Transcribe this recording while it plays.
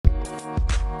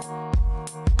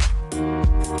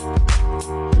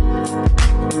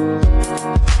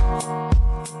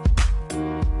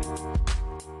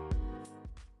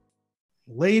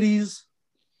Ladies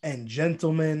and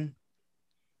gentlemen,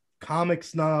 comic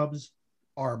snobs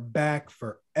are back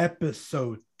for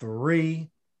episode 3.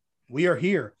 We are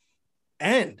here,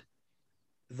 and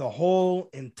the whole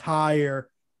entire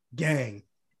gang,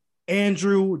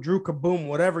 Andrew, Drew Kaboom,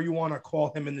 whatever you want to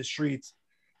call him in the streets,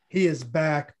 he is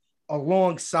back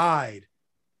alongside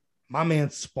my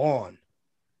man Spawn.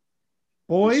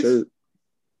 Boys, Sure.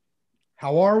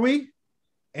 how are we?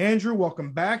 Andrew,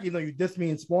 welcome back. You know you dissed me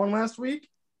and Spawn last week.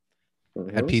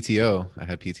 I had PTO.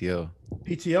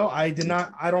 PTO. I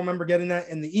don't remember getting that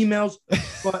in the emails.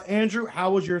 But Andrew,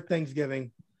 how was your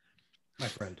Thanksgiving, my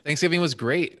friend? Thanksgiving was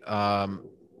great.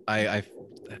 I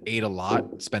ate a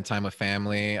lot, spent time with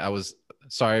family. I was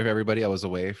sorry for everybody. I was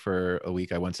away for a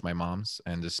week. I went to my mom's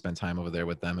and just spent time over there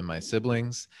with them and my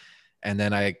siblings. And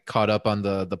then I caught up on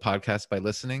the podcast by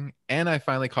listening. And I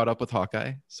finally caught up with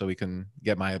Hawkeye so we can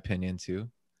get my opinion too.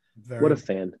 What a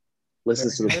fan.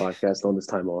 Listens to the podcast on this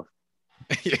time off.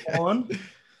 On.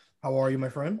 How are you, my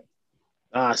friend?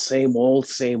 Same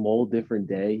old, different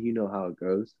day. You know how it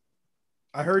goes.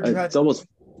 I heard you had. It's almost.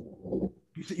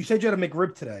 You said you had a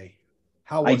McRib today.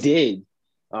 How was I did.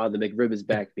 The McRib is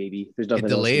back, baby. There's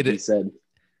nothing else to be said.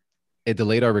 It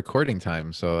delayed our recording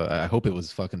time, so I hope it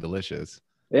was fucking delicious.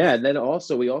 Yeah, and then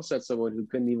we also had someone who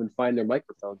couldn't even find their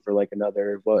microphone for like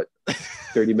another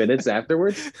 30 minutes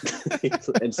afterwards.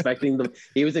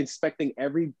 He was inspecting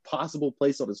every possible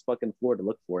place on his fucking floor to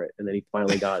look for it, and then he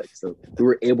finally got it. So we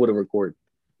were able to record.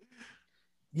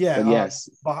 Yeah, yes.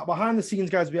 Behind the scenes,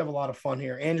 guys, we have a lot of fun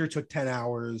here. Andrew took 10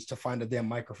 hours to find a damn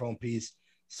microphone piece.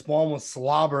 Spawn was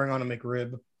slobbering on a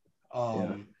McRib.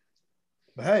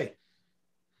 But hey,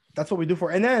 that's what we do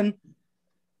for. And then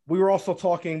we were also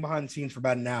talking behind the scenes for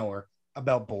about an hour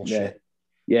about bullshit.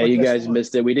 Yeah, you guys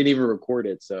missed it. We didn't even record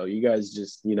it. So you guys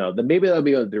just, maybe that'll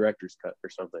be a director's cut or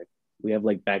something. We have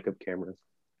like backup cameras.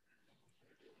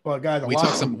 Well, guys,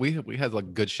 we had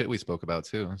like good shit we spoke about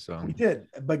too. So we did.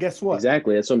 But guess what?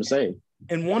 Exactly. That's what I'm saying.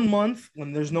 In 1 month,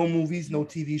 when there's no movies, no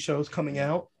TV shows coming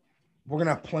out, we're going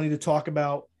to have plenty to talk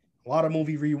about. A lot of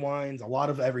movie rewinds, a lot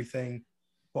of everything.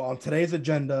 But on today's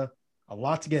agenda, a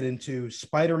lot to get into.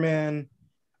 Spider-Man,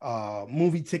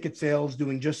 movie ticket sales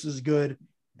doing just as good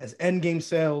as Endgame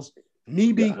sales.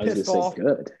 Me being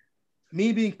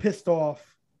pissed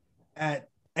off at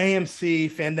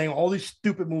AMC, Fandango, all these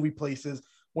stupid movie places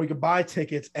where you could buy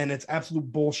tickets and it's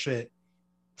absolute bullshit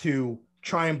to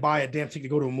try and buy a damn ticket to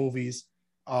go to movies.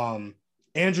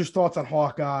 Andrew's thoughts on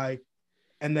Hawkeye,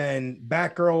 and then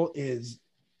Batgirl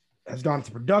has gone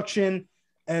into production,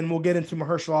 and we'll get into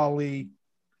Mahershala Ali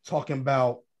talking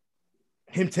about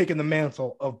him taking the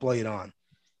mantle of Blade on.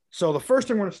 So the first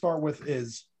thing we're going to start with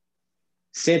is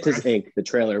Santa's Inc., the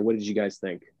trailer. What did you guys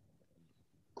think?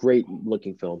 Great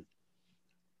looking film.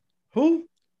 Who?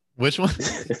 Which one?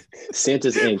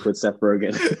 Santa's Inc. with Seth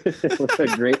Rogen.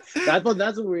 Great. That's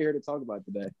what we're here to talk about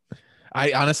today.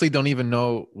 I honestly don't even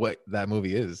know what that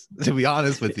movie is, to be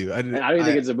honest with you. I don't even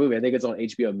think it's a movie. I think it's on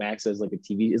HBO Max as like a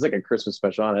TV. It's like a Christmas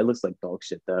special on it. It looks like dog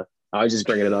shit though. I was just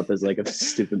bringing it up as like a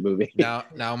stupid movie. Now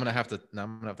I'm gonna have to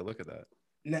look at that.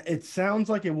 Now, it sounds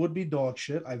like it would be dog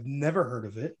shit. I've never heard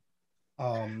of it.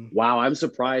 Wow, I'm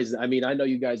surprised. I mean, I know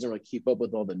you guys don't like keep up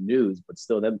with all the news, but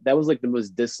still, that was like the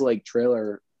most disliked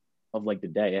trailer of like the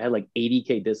day. It had like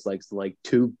 80K dislikes to like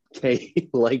 2K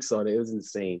likes on it. It was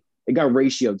insane. It got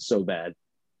ratioed so bad.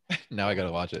 Now I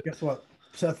gotta watch it. Guess what?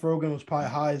 Seth Rogen was probably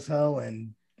high as hell,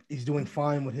 and he's doing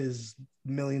fine with his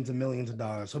millions and millions of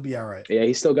dollars. He'll be all right. Yeah,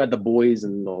 he still got the boys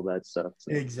and all that stuff.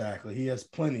 So. Exactly. He has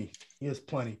plenty.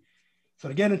 So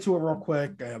to get into it real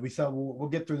quick, we said we'll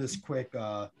get through this quick.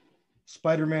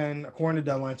 Spider-Man, according to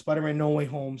Deadline, Spider-Man No Way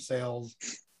Home sales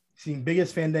seen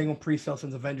biggest Fandango pre-sale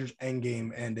since Avengers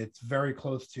Endgame, and it's very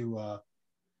close to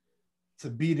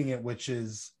beating it, which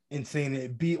is insane.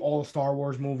 It beat all the Star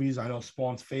Wars movies. I know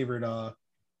Spawn's favorite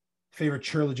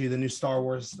trilogy, the new Star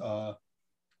Wars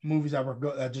movies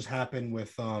that just happened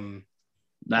with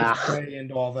Prey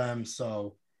and all them.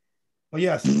 So, but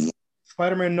yes,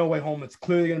 Spider-Man No Way Home. It's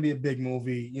clearly going to be a big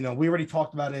movie. We already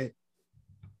talked about it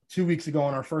 2 weeks ago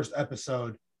on our first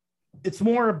episode. It's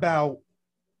more about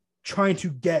trying to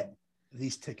get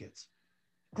these tickets.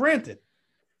 Granted,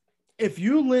 if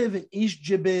you live in East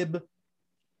Jibib,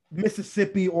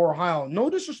 Mississippi, or Ohio, no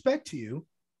disrespect to you,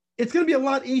 it's going to be a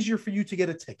lot easier for you to get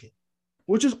a ticket,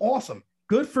 which is awesome.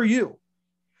 Good for you.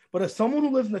 But as someone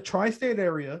who lives in the tri-state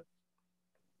area,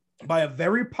 by a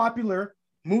very popular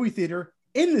movie theater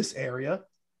in this area,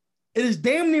 it is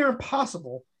damn near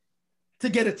impossible to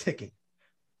get a ticket.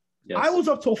 Yes. I was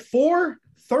up till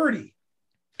 4:30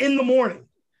 in the morning.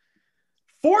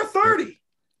 4:30.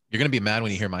 You're going to be mad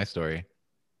when you hear my story.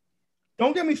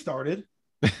 Don't get me started.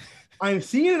 I'm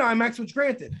seeing IMAX, which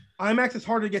granted, IMAX is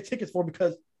harder to get tickets for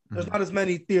because there's not as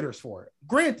many theaters for it.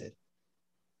 Granted.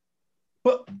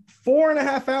 But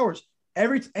 4.5 hours.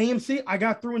 Every AMC, I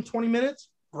got through in 20 minutes.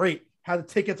 Great. Had the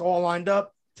tickets all lined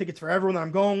up. Tickets for everyone that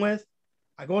I'm going with.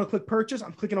 I go to click purchase.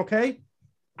 I'm clicking OK.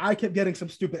 I kept getting some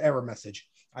stupid error message.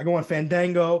 I go on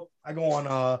Fandango. I go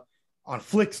on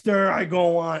Flickster. I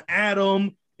go on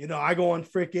Atom. You know, I go on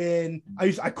freaking.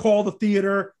 I call the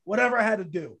theater. Whatever I had to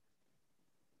do.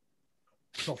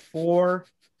 So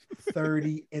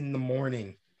 4:30 in the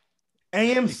morning.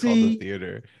 AMC,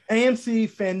 theater. AMC,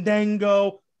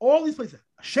 Fandango, all these places.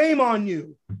 Shame on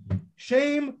you.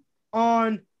 Shame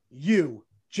on you,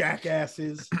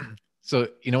 jackasses. So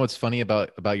you know what's funny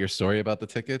about your story about the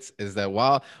tickets is that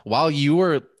while you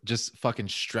were just fucking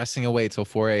stressing away till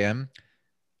 4 a.m.,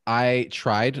 I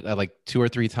tried like 2 or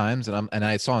 3 times, and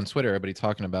I saw on Twitter everybody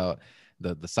talking about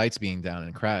the sites being down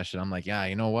and crashed, and I'm like, yeah,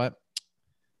 you know what?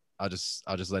 I'll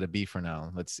just let it be for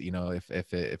now. Let's, you know, if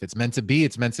it's meant to be,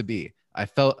 it's meant to be. I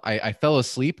fell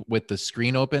asleep with the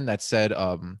screen open that said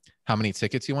how many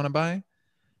tickets you want to buy,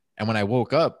 and when I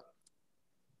woke up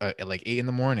at like 8 in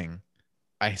the morning,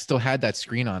 I still had that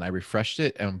screen on. I refreshed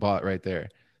it and bought right there,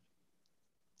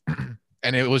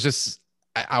 and it was just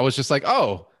I was just like,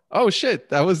 oh shit,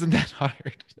 that wasn't that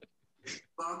hard.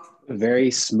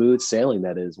 Very smooth sailing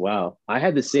that is. Wow. I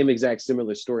had the same exact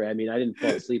similar story. I mean, I didn't fall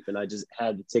asleep and I just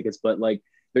had the tickets, but like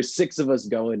there's 6 of us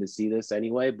going to see this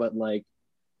anyway, but like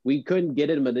we couldn't get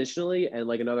them initially and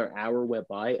like another hour went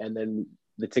by and then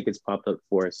the tickets popped up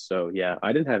for us. So yeah,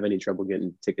 I didn't have any trouble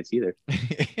getting tickets either.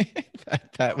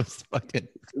 that was fucking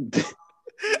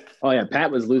Oh yeah,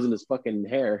 Pat was losing his fucking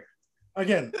hair.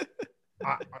 Again,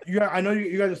 I know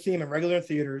you guys are seeing them in regular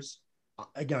theaters.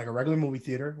 Again, like a regular movie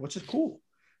theater, which is cool.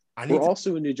 We're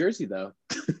also in New Jersey, though.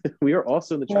 We are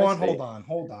also in the tri-state.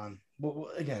 Hold on. Well,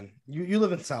 again, you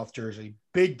live in South Jersey.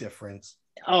 Big difference.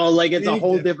 Oh, like it's a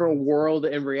whole different world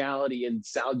and reality in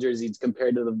South Jersey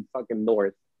compared to the fucking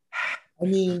North. I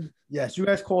mean, yes, you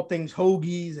guys call things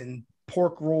hoagies and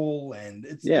pork roll, and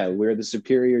it's we're the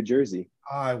superior Jersey.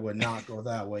 I would not go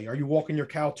that way. Are you walking your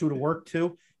cow to work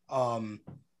too?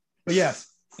 But yes,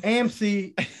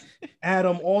 AMC,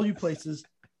 Adam, all you places.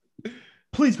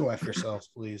 Please go after yourselves,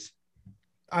 please.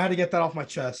 I had to get that off my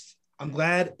chest. I'm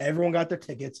glad everyone got their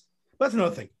tickets. But that's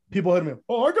another thing. People hit me.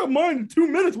 Oh, I got mine in 2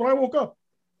 minutes when I woke up.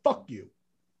 Fuck you.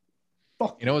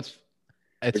 Fuck. You know what's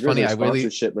funny. I really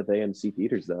sponsorship with AMC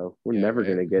theaters though. We're never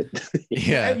gonna get.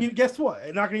 Yeah. And guess what?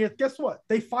 Not gonna get. Guess what?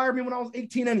 They fired me when I was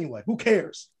 18 anyway. Who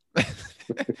cares?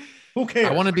 Who cares?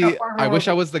 I want to be. I wish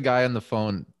I was the guy on the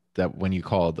phone that when you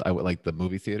called, I would like the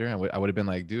movie theater. I would have been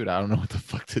like, dude, I don't know what the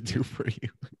fuck to do for you.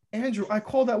 Andrew, I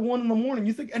called at 1 a.m.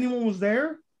 You think anyone was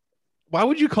there? Why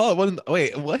would you call it?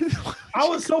 Wait, what? I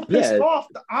was so pissed off.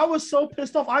 I was so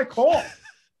pissed off. I called.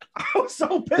 I was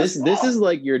so pissed off. This is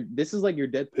like your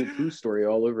Deadpool 2 story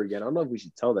all over again. I don't know if we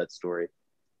should tell that story,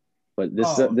 but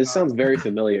this sounds very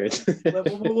familiar.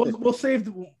 we'll save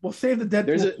the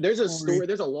Deadpool. There's a story.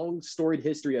 There's a long storied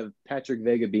history of Patrick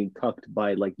Vega being cucked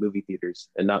by like movie theaters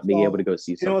and not being able to go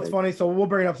see something. You know what's funny? So we'll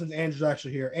bring it up since Andrew's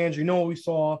actually here. Andrew, you know what we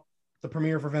saw? The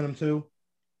premiere for Venom 2.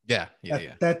 Yeah.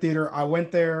 That theater. I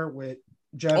went there with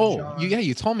Jeff. Oh,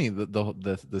 you told me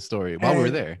the story while we were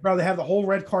there. Bro, they have the whole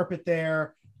red carpet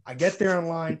there. I get there in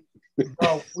line.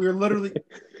 Bro, we were literally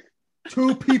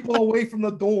 2 people away from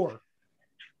the door.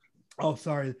 Oh,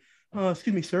 sorry.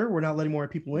 Excuse me, sir. We're not letting more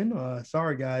people in.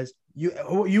 Sorry, guys.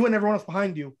 You and everyone else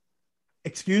behind you.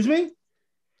 Excuse me?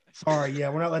 Sorry. Yeah,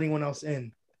 we're not letting anyone else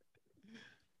in.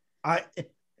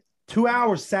 2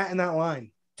 hours sat in that line.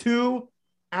 2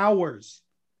 hours.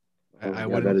 I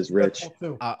that is rich.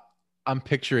 I'm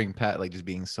picturing Pat like just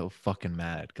being so fucking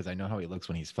mad because I know how he looks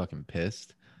when he's fucking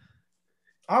pissed.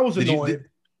 I was annoyed.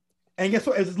 And guess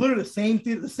what? It was literally the same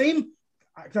theater,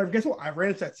 guess what? I ran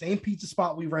into that same pizza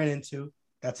spot we ran into.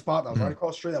 That spot that was right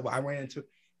across the street that I ran into.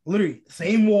 Literally,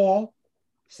 same wall,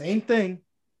 same thing.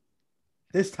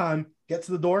 This time, get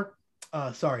to the door.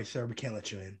 Sorry, sir, we can't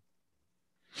let you in.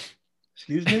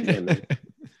 Excuse me?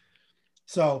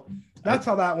 So that's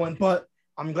how that went. But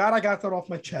I'm glad I got that off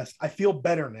my chest. I feel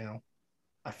better now.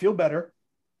 I feel better.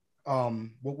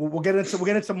 We'll get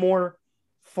into more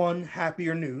fun,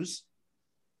 happier news.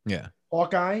 Yeah.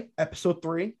 Hawkeye episode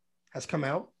 3 has come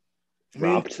out.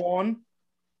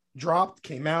 Dropped,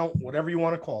 came out, whatever you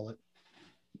want to call it.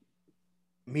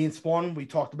 Me and Spawn, we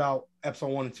talked about episode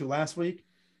 1 and 2 last week.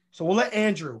 So we'll let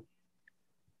Andrew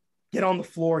get on the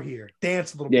floor here,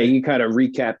 dance a little bit. Yeah, you kind of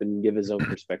recap and give his own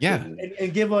perspective. Yeah.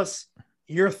 And give us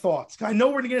your thoughts. I know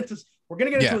we're gonna get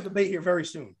into a debate here very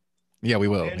soon. Yeah, we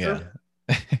will. Andrew,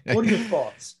 Yeah. What are your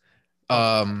thoughts?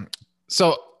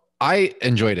 So I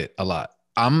enjoyed it a lot.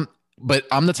 But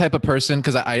I'm the type of person,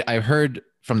 because I heard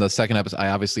from the second episode, I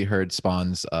obviously heard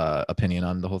Spawn's opinion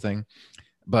on the whole thing,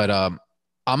 but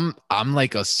I'm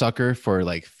like a sucker for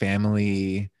like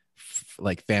family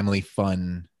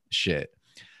fun shit.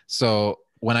 So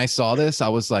when I saw this, I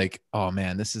was like, oh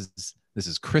man, this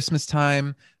is Christmas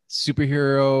time,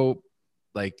 superhero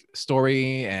like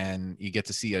story, and you get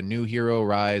to see a new hero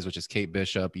rise, which is Kate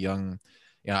Bishop, young.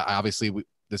 Obviously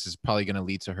this is probably going to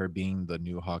lead to her being the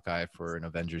new Hawkeye for an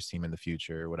Avengers team in the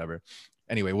future or whatever.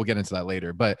 Anyway, we'll get into that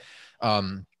later. But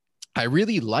I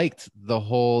really liked the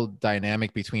whole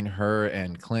dynamic between her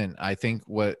and Clint. I think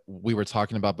what we were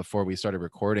talking about before we started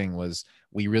recording was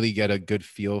we really get a good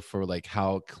feel for like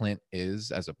how Clint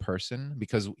is as a person,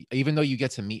 because even though you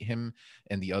get to meet him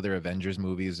in the other Avengers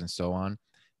movies and so on,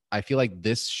 I feel like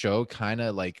this show kind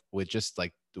of like with just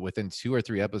like within 2 or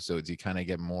 3 episodes, you kind of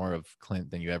get more of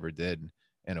Clint than you ever did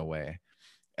in a way.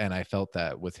 And I felt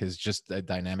that with his just the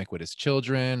dynamic with his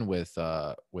children, with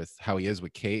how he is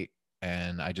with Kate.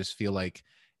 And I just feel like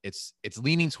it's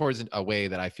leaning towards a way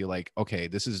that I feel like, okay,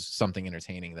 this is something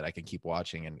entertaining that I can keep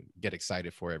watching and get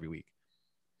excited for every week.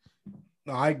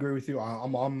 No, I agree with you.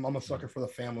 I'm a sucker for the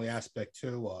family aspect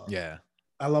too. Yeah,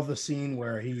 I love the scene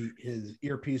where his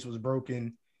earpiece was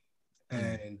broken,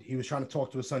 and he was trying to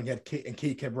talk to his son. He had Kate, and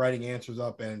Kate kept writing answers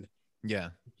up, and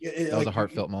that was a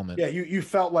heartfelt moment. Yeah, you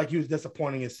felt like he was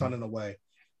disappointing his son in a way.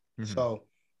 Mm-hmm. So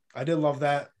I did love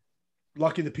that.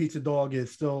 Lucky the Pizza Dog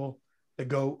is still the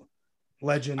GOAT,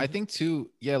 legend. I think too,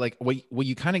 yeah, like what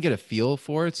you kind of get a feel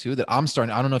for too, that I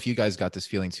don't know if you guys got this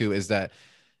feeling too, is that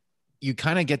you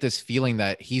kind of get this feeling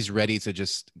that he's ready to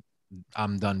just,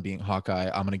 I'm done being Hawkeye,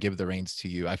 I'm going to give the reins to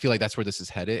you. I feel like that's where this is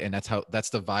headed. And that's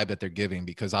the vibe that they're giving,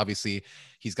 because obviously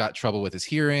he's got trouble with his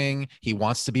hearing. He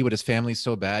wants to be with his family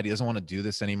so bad. He doesn't want to do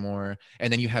this anymore.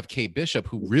 And then you have Kate Bishop,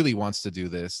 who really wants to do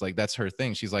this. Like, that's her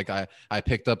thing. She's like, I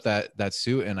picked up that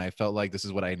suit and I felt like this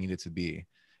is what I needed to be.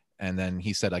 And then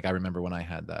he said, like, I remember when I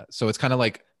had that. So it's kind of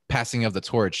like passing of the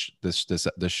torch, this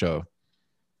show.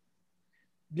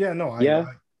 Yeah, no,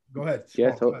 go ahead.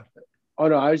 Yeah. Oh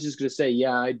no, I was just gonna say,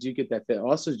 yeah, I do get that fit.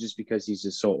 Also, just because he's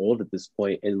just so old at this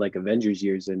point in like Avengers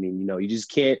years. I mean, you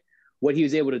just can't. What he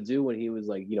was able to do when he was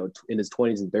like, in his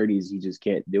 20s and 30s, he just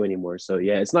can't do anymore. So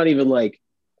yeah, it's not even like,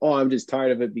 oh, I'm just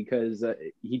tired of it, because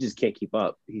he just can't keep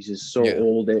up. He's just so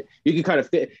old that you can kind of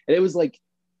fit. And it was like,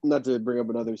 not to bring up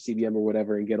another CBM or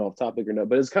whatever and get off topic or not,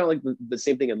 but it's kind of like the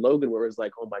same thing in Logan, where it's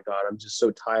like, oh my God, I'm just so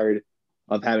tired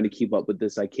of having to keep up with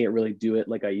this. I can't really do it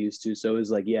like I used to. So it's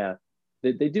like, yeah,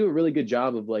 they do a really good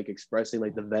job of like expressing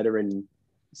like the veteran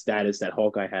status that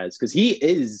Hawkeye has, because he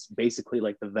is basically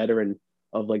like the veteran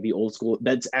of like the old school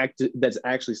that's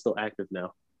actually still active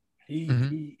now.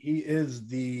 He is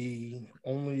the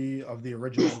only of the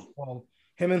original. Well,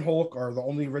 him and Hulk are the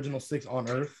only original 6 on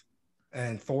Earth,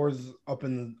 and Thor's up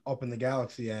in the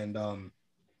galaxy, and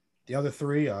the other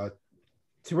 3,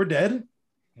 2 are dead.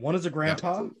 One is a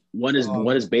grandpa. One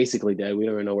is basically dead. We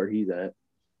don't even know where he's at.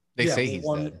 They say he's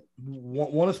dead.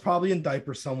 One is probably in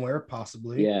diapers somewhere,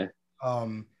 possibly. Yeah.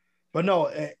 But no,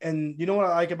 and you know what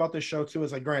I like about this show too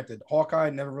is, like, granted, Hawkeye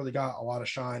never really got a lot of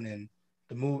shine in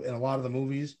a lot of the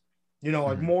movies.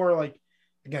 Like more like,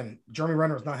 again, Jeremy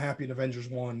Renner is not happy in Avengers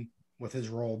 1 with his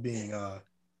role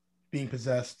being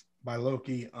possessed by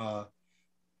Loki.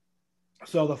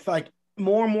 So the fact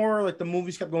more and more like the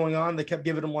movies kept going on, they kept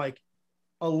giving him like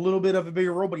a little bit of a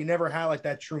bigger role, but he never had like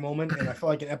that true moment. And I feel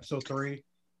like in episode 3,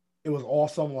 it was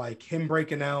awesome, like him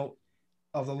breaking out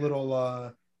of the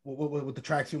little with the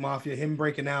tracksuit mafia, him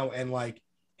breaking out and like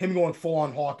him going full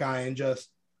on Hawkeye and just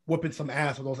whipping some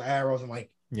ass with those arrows and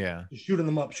like shooting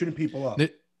them up, shooting people up.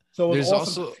 So it was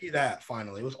awesome to see that.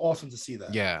 Finally, it was awesome to see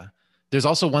that. Yeah, there's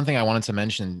also one thing I wanted to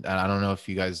mention, and I don't know if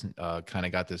you guys kind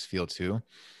of got this feel too,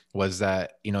 was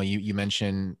that you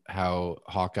mentioned how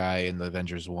Hawkeye in the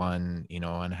Avengers 1,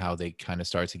 and how they kind of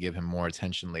started to give him more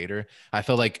attention later. I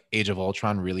felt like Age of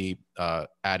Ultron really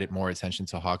added more attention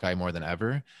to Hawkeye more than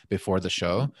ever before the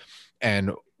show.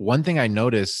 And one thing I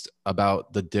noticed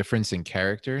about the difference in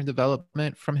character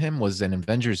development from him was in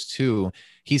Avengers 2,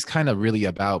 he's kind of really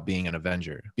about being an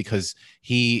Avenger, because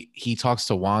he talks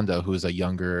to Wanda, who's a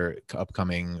younger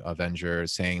upcoming Avenger,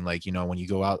 saying like, when you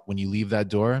go out, when you leave that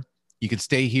door, you can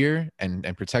stay here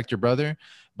and protect your brother.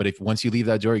 But if once you leave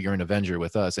that door, you're an Avenger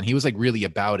with us. And he was like really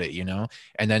about it,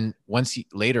 And then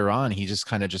later on, he just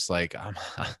kind of just like,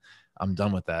 I'm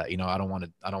done with that. I don't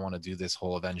want to do this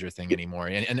whole Avenger thing anymore.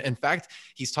 And in fact,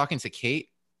 he's talking to Kate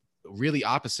really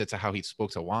opposite to how he spoke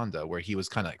to Wanda, where he was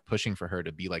kind of like pushing for her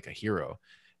to be like a hero.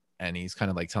 And he's kind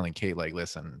of like telling Kate, like,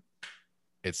 listen,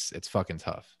 it's fucking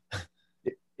tough.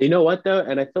 You know what though,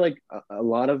 and I feel like a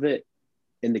lot of it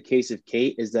in the case of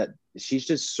Kate is that she's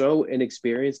just so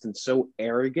inexperienced and so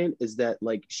arrogant. Is that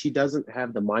like she doesn't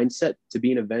have the mindset to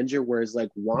be an Avenger, whereas like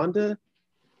Wanda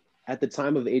at the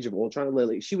time of Age of Ultron,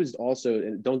 like, she was also,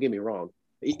 and don't get me wrong,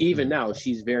 even now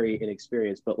she's very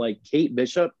inexperienced. But like Kate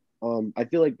Bishop, I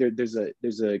feel like there's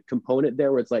a component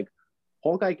there where it's like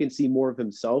Hawkeye can see more of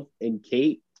himself in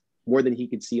Kate more than he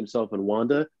could see himself in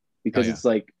Wanda, because it's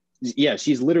like, yeah,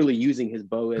 she's literally using his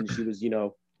bow and she was,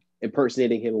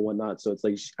 impersonating him and whatnot. So it's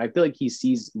like I feel like he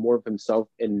sees more of himself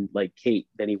in like Kate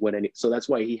than he would any. So that's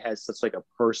why he has such like a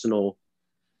personal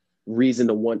reason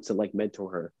to want to like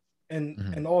mentor her.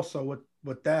 And also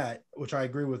with that, which I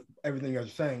agree with everything you're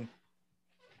saying,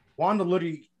 Wanda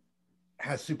literally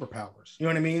has superpowers. You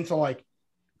know what I mean? So like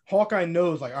Hawkeye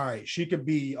knows like, all right, she could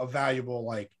be a valuable,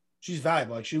 like she's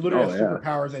valuable. Like she literally has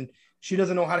superpowers and she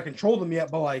doesn't know how to control them yet,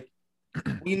 but like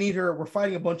we need her. We're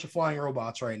fighting a bunch of flying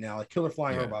robots right now, like killer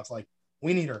flying robots. Like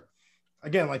we need her.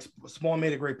 Again, like Spawn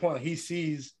made a great point. Like, he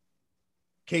sees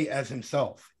Kate as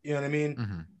himself. You know what I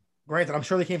mean? Granted, I'm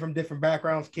sure they came from different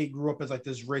backgrounds. Kate grew up as like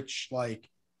this rich, like,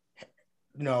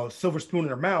 silver spoon in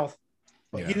her mouth,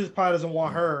 but he just probably doesn't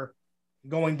want her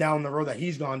going down the road that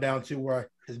he's gone down to, where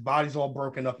his body's all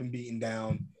broken up and beaten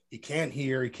down. He can't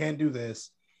hear. He can't do this.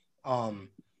 So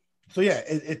yeah,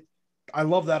 I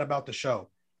love that about the show.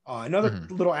 Another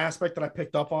little aspect that I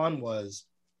picked up on was,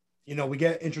 we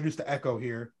get introduced to Echo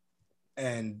here,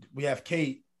 and we have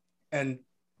Kate, and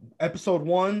episode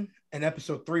 1 and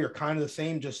episode 3 are kind of the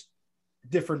same, just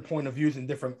different point of views and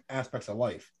different aspects of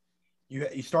life.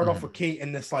 You start off with Kate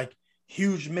in this like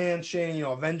huge mansion,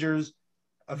 Avengers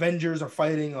are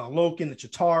fighting Loki and the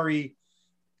Chitauri,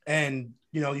 and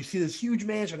you see this huge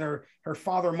mansion. Her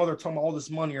father and mother talking about all this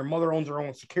money. Her mother owns her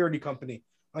own security company.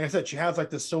 Like I said, she has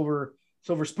like this silver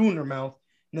spoon in her mouth.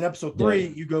 And then episode 3,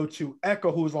 you go to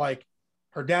Echo, who's like,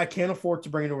 her dad can't afford to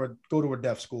bring her to go to a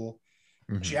deaf school.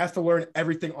 She has to learn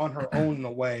everything on her own in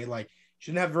a way. Like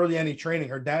she didn't have really any training.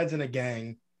 Her dad's in a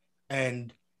gang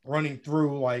and running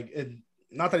through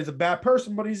not that he's a bad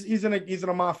person, but he's in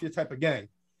a mafia type of gang.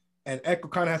 And Echo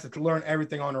kind of has to learn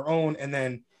everything on her own. And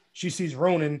then she sees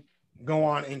Ronan go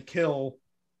on and kill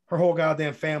her whole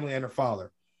goddamn family and her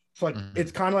father. So like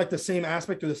it's kind of like the same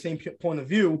aspect or the same point of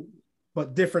view,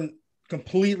 but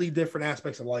completely different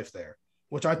aspects of life there,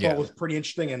 which I thought was pretty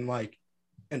interesting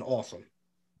and awesome.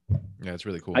 Yeah, it's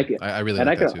really cool. I really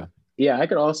like that too. Yeah, I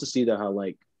could also see that how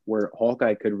like where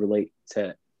Hawkeye could relate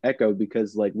to Echo,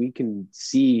 because like we can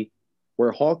see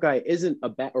where Hawkeye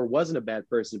wasn't a bad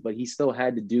person, but he still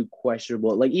had to do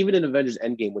questionable, like even in Avengers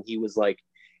Endgame when he was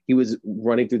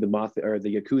running through the mafia or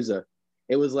the Yakuza,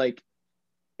 it was like,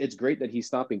 it's great that he's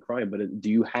stopping crime, but do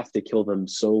you have to kill them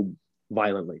so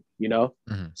violently,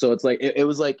 So it's like it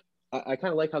was like I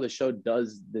kind of like how the show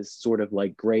does this sort of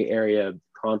like gray area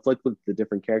conflict with the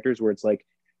different characters, where it's like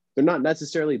they're not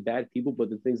necessarily bad people, but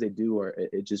the things they do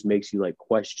it just makes you like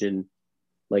question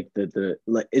like the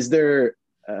is there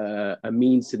a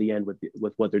means to the end with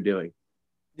what they're doing.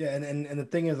 Yeah, and the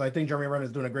thing is, I think Jeremy Renner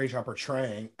is doing a great job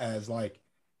portraying as like,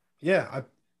 yeah, I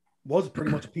was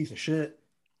pretty much a piece of shit.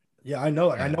 Yeah, I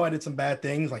know. I know I did some bad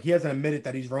things. Like he hasn't admitted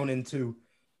that he's run into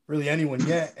really anyone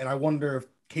yet, and I wonder if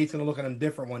Kate's gonna look at him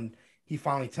different when he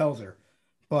finally tells her.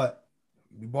 But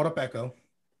we brought up Echo.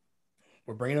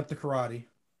 We're bringing up the karate.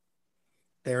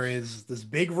 There is this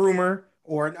big rumor,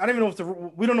 or I don't even know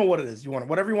if we don't know what it is.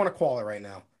 Whatever you want to call it right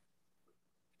now.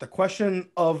 The question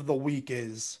of the week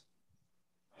is,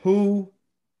 who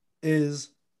is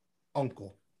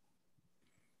Uncle?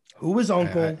 Who is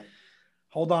Uncle?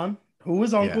 Hold on. Who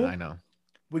is Uncle? Yeah, I know.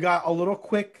 We got a little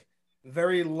quick,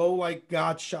 very low,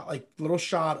 little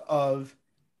shot of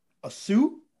a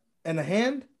suit and a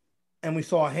hand, and we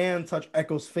saw a hand touch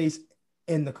Echo's face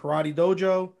in the karate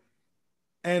dojo,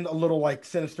 and a little like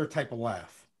sinister type of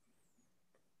laugh.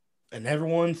 And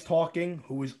everyone's talking,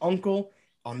 who is Uncle?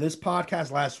 On this podcast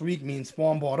last week, me and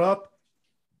Spawn brought up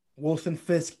Wilson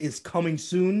Fisk is coming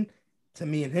soon to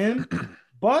me and him,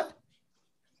 but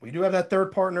we do have that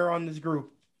third partner on this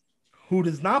group who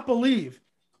does not believe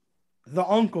the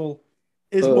uncle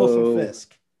is Wilson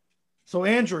Fisk. So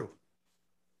Andrew,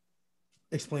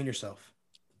 explain yourself.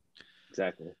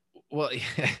 Exactly. Well,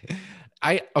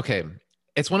 okay.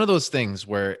 It's one of those things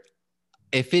where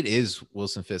if it is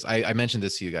Wilson Fisk, I mentioned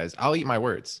this to you guys, I'll eat my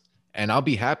words and I'll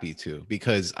be happy to,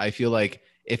 because I feel like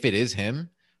if it is him,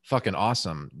 fucking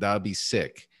awesome. That would be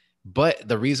sick. But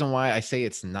the reason why I say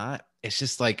it's not, it's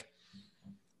just like,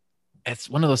 it's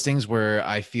one of those things where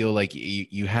I feel like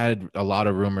you had a lot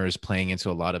of rumors playing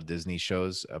into a lot of Disney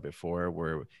shows before,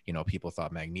 where, people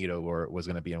thought Magneto was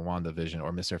going to be in WandaVision,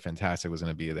 or Mr. Fantastic was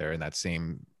going to be there in that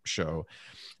same show,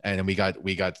 and then we got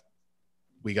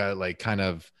like kind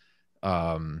of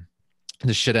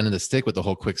the shit end of the stick with the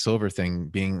whole Quicksilver thing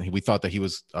being, we thought that he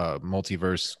was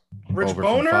multiverse Rich over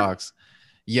Boner? from Fox.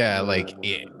 Yeah, like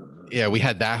yeah, we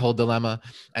had that whole dilemma,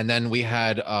 and then we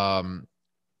had and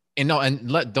no,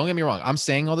 don't get me wrong, I'm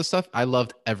saying all this stuff. I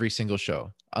loved every single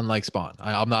show, unlike Spawn.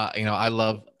 I'm not, I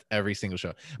love every single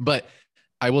show, but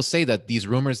I will say that these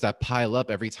rumors that pile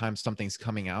up every time something's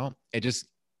coming out, it just,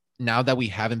 now that we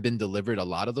haven't been delivered a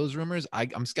lot of those rumors,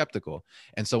 I'm skeptical.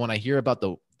 And so when I hear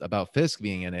about Fisk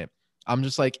being in it, I'm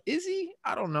just like, is he?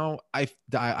 I don't know. I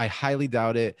highly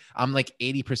doubt it. I'm like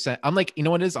 80%. I'm like, you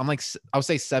know what it is? I'm like, I'll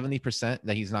say 70%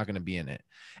 that he's not going to be in it.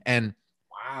 And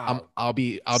Wow. I'll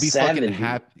be fucking 70.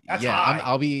 happy. That's Yeah, high.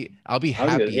 I'll be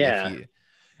happy if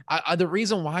he. The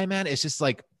reason why, man, it's just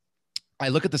like, I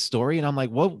look at the story and I'm like,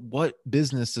 what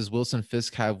business does Wilson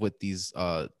Fisk have with these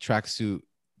tracksuit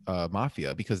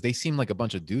mafia? Because they seem like a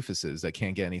bunch of doofuses that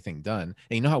can't get anything done.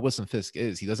 And you know how Wilson Fisk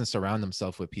is. He doesn't surround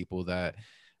himself with people that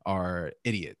are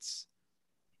idiots,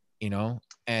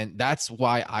 and that's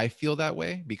why I feel that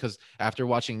way, because after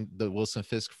watching the Wilson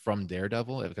Fisk from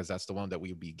Daredevil, because that's the one that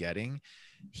we'll be getting,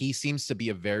 he seems to be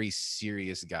a very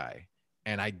serious guy.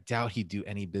 And I doubt he'd do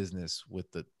any business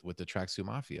with the tracksuit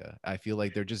mafia. I feel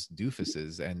like they're just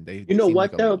doofuses, and they. You know seem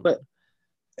what like though? But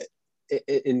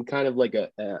in kind of like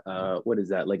a what is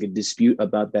that? Like a dispute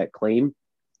about that claim.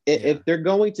 If they're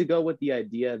going to go with the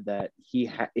idea that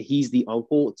he's the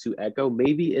uncle to Echo,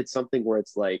 maybe it's something where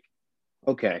it's like,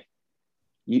 okay,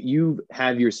 you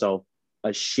have yourself a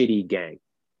shitty gang.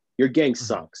 Your gang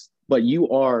sucks, but you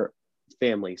are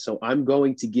family. So I'm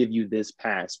going to give you this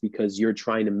pass because you're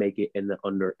trying to make it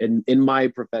in my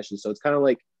profession. So it's kind of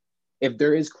like, if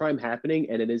there is crime happening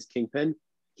and it is Kingpin,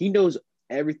 he knows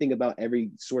everything about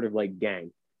every sort of like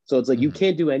gang. So it's like, you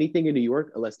can't do anything in New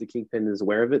York unless the Kingpin is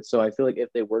aware of it. So I feel like if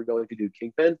they were going to do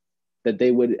Kingpin, that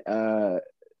they would, I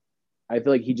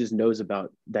feel like he just knows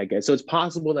about that guy. So it's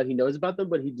possible that he knows about them,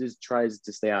 but he just tries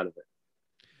to stay out of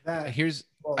it.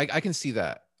 I can see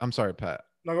that. I'm sorry, Pat.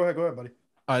 No, go ahead, buddy.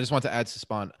 I just want to add to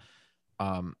Spawn.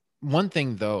 One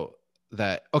thing though,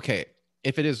 that, okay,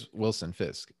 if it is Wilson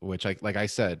Fisk, which like I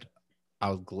said,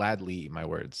 I'll gladly eat my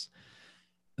words.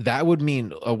 That would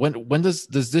mean when does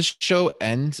this show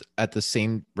end at the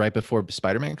same, right before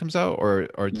Spider-Man comes out, or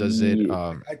does it?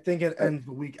 I think it ends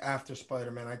the week after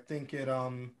Spider-Man. I think it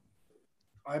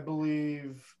I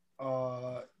believe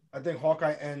I think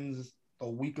Hawkeye ends the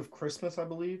week of Christmas, I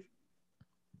believe.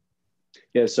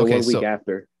 Yeah, so okay, 1 week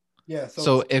after. Yeah,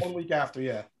 so if 1 week after,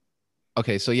 yeah.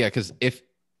 Okay, so yeah, because if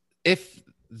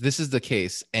this is the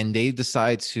case and they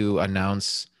decide to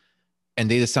announce and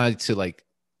they decide to like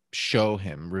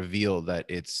reveal that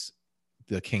it's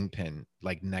the Kingpin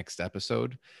like next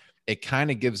episode, it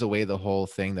kind of gives away the whole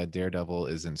thing that Daredevil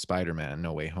is in Spider-Man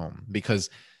No Way Home. Because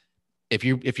if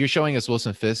you're showing us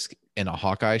Wilson Fisk in a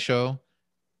Hawkeye show,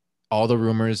 all the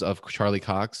rumors of Charlie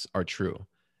Cox are true,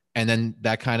 and then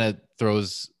that kind of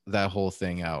throws that whole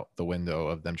thing out the window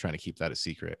of them trying to keep that a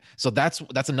secret. So that's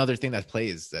another thing that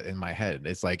plays in my head.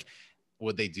 It's like,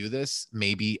 would they do this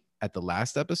maybe at the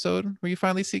last episode where you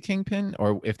finally see Kingpin,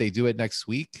 or if they do it next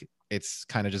week, it's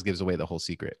kind of just gives away the whole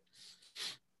secret?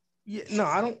 Yeah, no,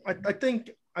 I don't. I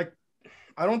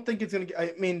don't think it's gonna.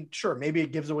 I mean, sure, maybe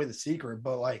it gives away the secret,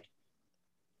 but like,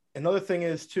 another thing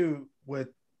is too with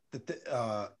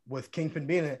with Kingpin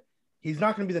being it, he's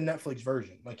not going to be the Netflix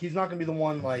version. Like, he's not going to be the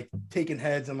one like taking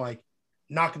heads and like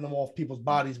knocking them off people's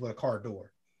bodies with a car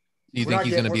door. You think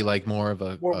he's going to be like more of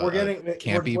a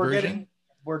campy version?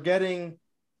 We're getting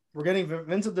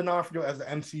Vincent D'Onofrio as the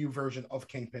MCU version of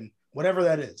Kingpin, whatever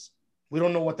that is. We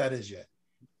don't know what that is yet.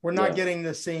 We're not getting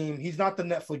the same. He's not the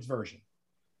Netflix version.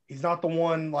 He's not the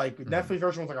one like Netflix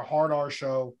version was like a hard R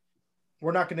show.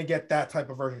 We're not going to get that type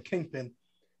of version of Kingpin.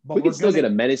 But we can still get a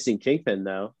menacing Kingpin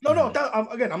though. No.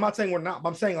 Again, I'm not saying we're not. But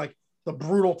I'm saying like the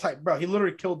brutal type, bro. He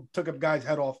literally took a guy's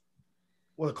head off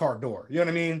with a car door. You know what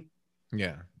I mean?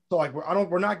 Yeah. So like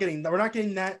we're not getting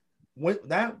that.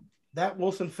 That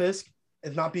Wilson Fisk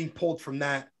is not being pulled from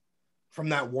that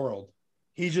world.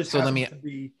 He just happens to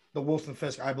be the Wilson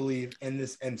Fisk, I believe, in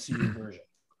this MCU version.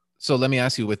 So let me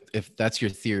ask you, if that's your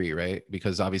theory, right?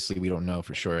 Because obviously we don't know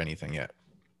for sure anything yet.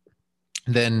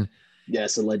 Then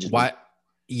yes, allegedly. Why?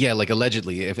 Yeah, like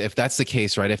allegedly. If that's the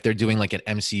case, right? If they're doing like an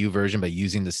MCU version but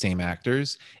using the same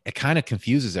actors, it kind of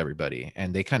confuses everybody,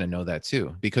 and they kind of know that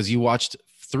too, because you watched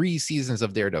 3 seasons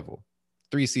of Daredevil,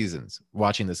 3 seasons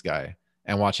watching this guy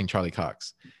and watching Charlie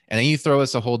Cox, and then you throw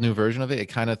us a whole new version of it. It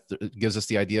kind of gives us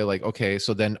the idea, like, okay,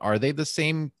 so then are they the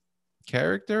same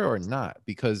character or not?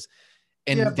 Because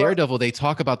in Daredevil, they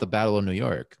talk about the Battle of New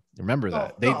York, Remember No,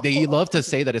 that. no, of They course, love to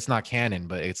say that it's not canon,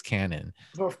 but it's canon.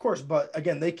 but of course, but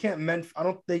again, they can't I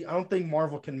don't think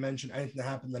Marvel can mention anything that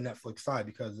happened on the Netflix side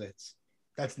because that's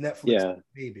Netflix Yeah.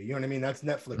 baby. You know what I mean? That's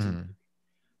Netflix. Mhm.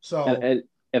 So And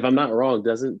if I'm not wrong,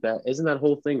 isn't that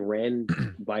whole thing ran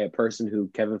by a person who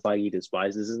Kevin Feige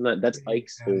despises? Isn't that's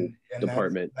Ike's whole and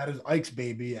department? that is Ike's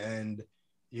baby, and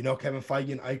you know Kevin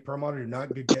Feige and Ike Perlmutter do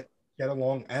not get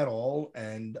along at all,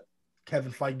 and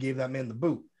Kevin Feige gave that man the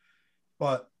boot.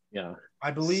 But Yeah. I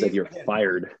Said believe you're again,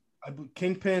 fired.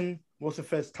 Kingpin Wilson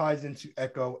Fisk ties into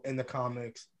Echo in the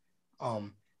comics.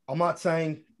 I'm not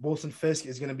saying Wilson Fisk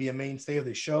is going to be a mainstay of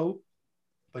the show,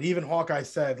 but even Hawkeye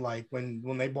said like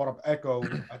when they brought up Echo,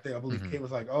 I believe Kate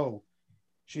was like, "Oh,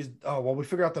 well, we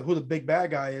figured out who the big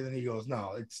bad guy is," and he goes,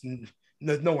 "No, it's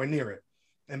nowhere near it."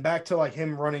 And back to like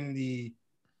him running the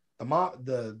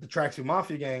Tracksuit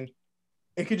Mafia gang,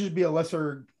 it could just be a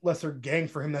lesser gang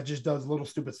for him that just does little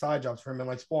stupid side jobs for him. And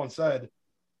like Spawn said,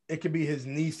 it could be his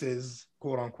niece's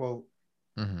quote unquote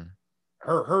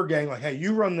her gang. Like, hey,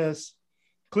 you run this.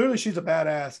 Clearly, she's a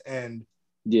badass, and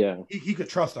Yeah. he could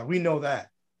trust her. We know that.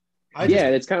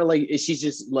 It's kind of like she's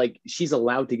just like she's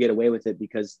allowed to get away with it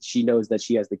because she knows that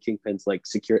she has the Kingpin's like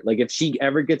secure. Like if she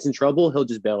ever gets in trouble, he'll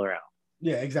just bail her out.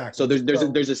 Yeah, exactly. So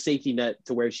there's a safety net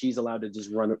to where she's allowed to just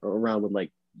run around with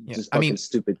like just fucking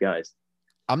stupid guys.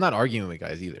 I'm not arguing with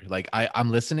guys either. Like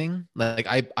I'm listening. Like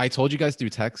I told you guys through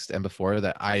text and before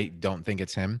that I don't think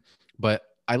it's him, but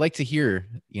I like to hear,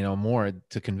 more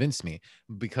to convince me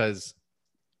because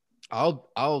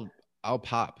I'll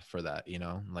pop for that,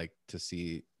 like to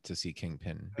see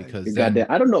Kingpin because then,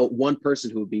 I don't know one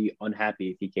person who would be unhappy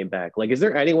if he came back. Like, is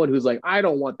there anyone who's like, I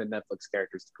don't want the Netflix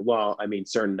characters to, well, I mean,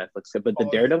 certain Netflix, but the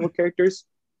Daredevil characters?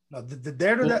 No,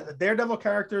 the Daredevil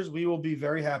characters, we will be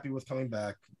very happy with coming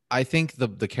back. I think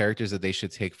the characters that they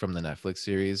should take from the Netflix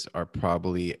series are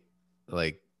probably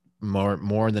like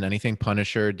more than anything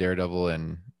Punisher, Daredevil,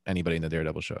 and anybody in the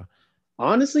Daredevil show.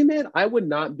 Honestly, man, I would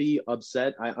not be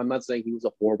upset. I'm not saying he was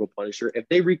a horrible Punisher. If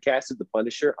they recasted the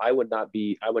Punisher, I would not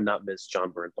miss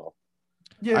Jon Bernthal.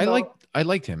 Yeah, I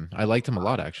liked him. I liked him a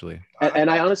lot, actually. And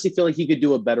I honestly feel like he could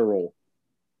do a better role.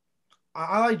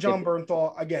 I like Jon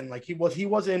Bernthal again. Like he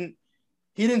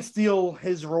didn't steal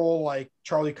his role like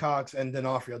Charlie Cox and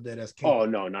D'Onofrio did as King. Oh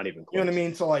no, not even close. You know what I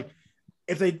mean? So like,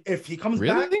 if he comes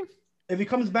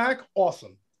back,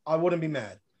 awesome. I wouldn't be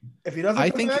mad. If he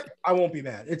doesn't come back, I won't be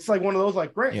mad. It's like one of those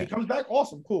like, great, he comes back,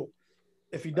 awesome, cool.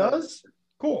 If he does,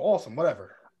 cool, awesome,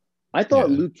 whatever. I thought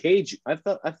Luke Cage. I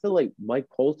feel like Mike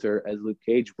Coulter as Luke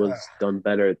Cage was done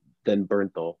better than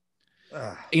Bernthal.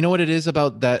 You know what it is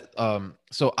about that?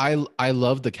 So I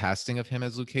love the casting of him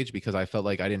as Luke Cage because I felt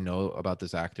like I didn't know about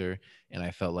this actor, and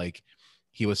I felt like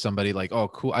he was somebody like, oh,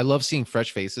 cool. I love seeing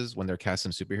fresh faces when they're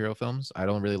casting superhero films. I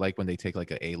don't really like when they take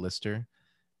like a A-lister.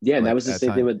 Yeah, and that was the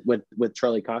same thing with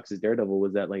Charlie Cox's Daredevil,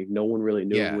 was that like no one really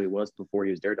knew who he was before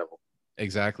he was Daredevil.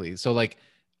 Exactly. So like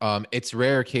it's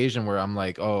rare occasion where I'm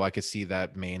like, oh, I could see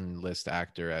that main list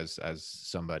actor as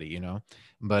somebody,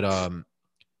 But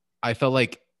I felt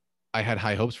like I had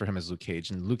high hopes for him as Luke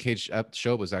Cage, and Luke Cage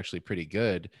show was actually pretty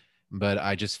good, but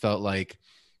I just felt like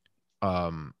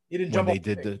he didn't jump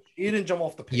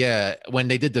off the page. Yeah, when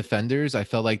they did Defenders, I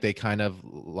felt like they kind of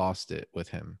lost it with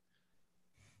him.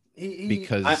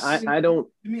 Because I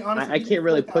can't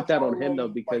really put that on him though,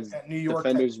 because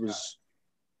Defenders was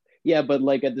but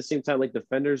like at the same time, like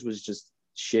Defenders was just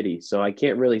shitty, so I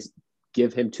can't really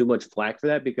give him too much flack for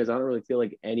that because I don't really feel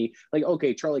like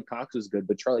okay, Charlie Cox was good,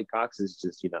 but Charlie Cox is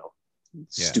just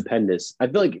stupendous. I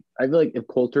feel like if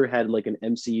Coulter had like an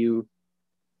MCU,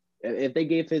 if they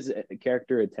gave his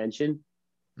character attention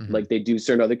like they do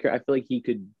certain other characters, I feel like he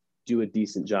could do a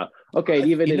decent job. Okay,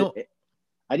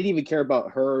 I didn't even care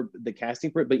about the casting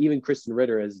for it, but even Kristen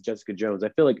Ritter as Jessica Jones, I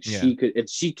feel like she could, if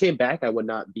she came back, I would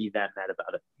not be that mad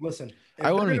about it. Listen,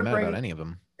 I wouldn't be mad about any of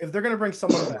them. If they're going to bring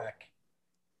someone back,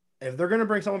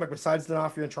 besides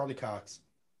D'Onofrio and Charlie Cox,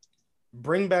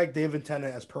 bring back David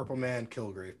Tennant as Purple Man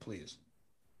Kilgrave, please.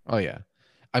 Oh, yeah.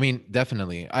 I mean,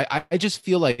 definitely. I just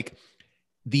feel like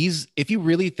if you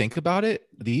really think about it,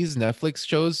 these Netflix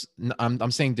shows,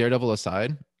 I'm saying Daredevil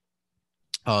aside,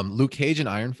 Luke Cage and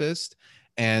Iron Fist,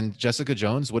 and Jessica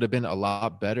Jones would have been a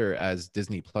lot better as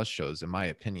Disney Plus shows, in my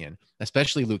opinion,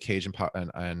 especially Luke Cage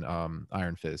and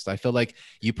Iron Fist. I feel like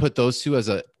you put those two as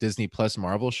a Disney Plus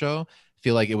Marvel show,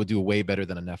 feel like it would do way better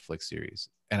than a Netflix series.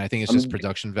 And I think it's just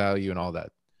production value and all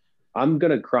that. I'm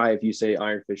going to cry if you say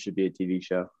Iron Fist should be a TV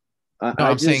show.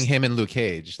 I'm saying him and Luke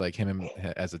Cage, like him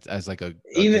as like a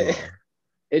even.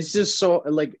 It's just so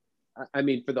like, I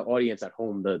mean, for the audience at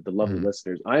home, the lovely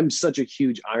listeners, I'm such a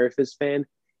huge Iron Fist fan.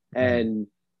 And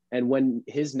And when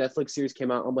his Netflix series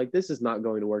came out, I'm like, this is not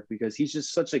going to work because he's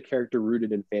just such a character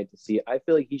rooted in fantasy. I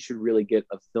feel like he should really get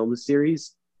a film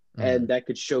series, and that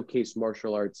could showcase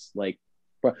martial arts. Like,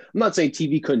 I'm not saying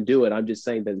TV couldn't do it. I'm just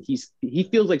saying that he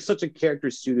feels like such a character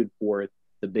suited for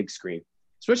the big screen,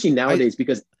 especially nowadays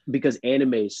because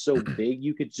anime is so big.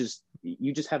 You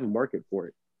just have a market for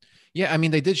it. Yeah, I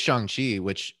mean, they did Shang-Chi,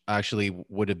 which actually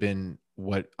would have been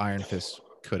what Iron Fist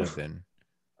could have been.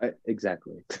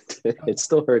 Exactly. It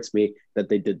still hurts me that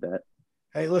they did that.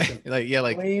 Hey, listen. Like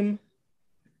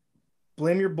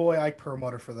blame your boy Ike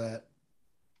Perlmutter for that.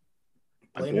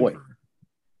 Blame him.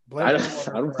 I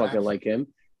don't fucking like him.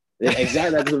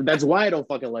 Exactly. That's why I don't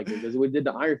fucking like him, because we did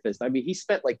the Iron Fist. I mean, he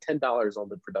spent like $10 on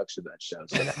the production of that show.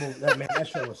 So. That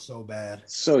show was so bad.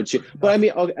 So cheap. But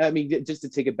I mean, just to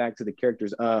take it back to the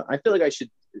characters, I feel like I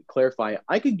should clarify.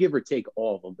 I could give or take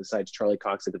all of them besides Charlie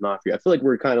Cox and D'Onofrio. I feel like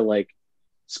we're kind of like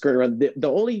skirting around.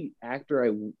 The only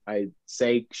actor I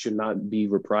say should not be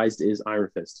reprised is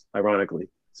Iron Fist, ironically,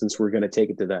 since we're going to take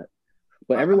it to that.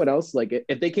 But everyone else, like,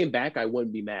 if they came back, I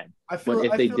wouldn't be mad. I feel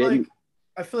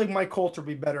like Mike Coulter would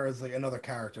be better as like another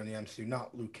character in the MCU,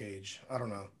 not Luke Cage. I don't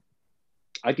know.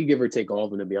 I could give or take all of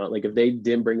them, to be honest. Like, if they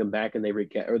didn't bring them back and they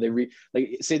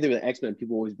say they were the X-Men,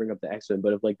 people always bring up the X-Men,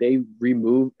 but if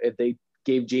they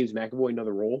gave James McAvoy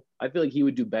another role, I feel like he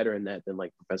would do better in that than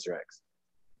like Professor X.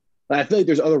 I feel like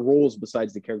there's other roles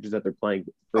besides the characters that they're playing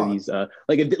for these.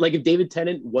 If David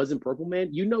Tennant wasn't Purple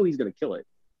Man, you know he's gonna kill it.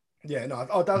 Yeah, no,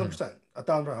 1,000%.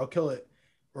 1,000%. I'll kill it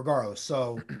regardless.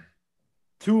 So,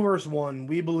 2 versus 1.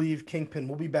 We believe Kingpin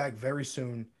will be back very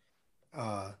soon.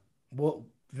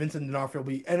 Vincent D'Onofrio will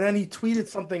be, and then he tweeted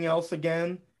something else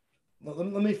again. Let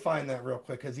me find that real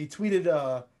quick, because he tweeted.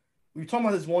 We were talking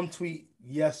about his one tweet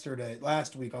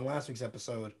last week on last week's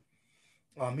episode.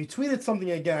 He tweeted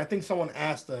something again. I think someone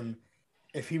asked him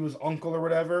if he was uncle or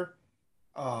whatever.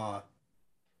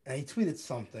 And he tweeted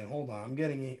something. Hold on, I'm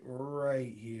getting it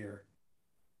right here.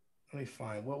 Let me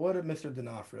find what did Mr.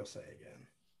 D'Onofrio say again?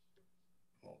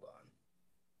 Hold on.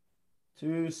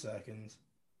 2 seconds.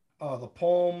 The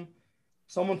poem.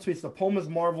 Someone tweets, the poem is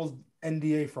Marvel's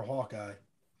NDA for Hawkeye.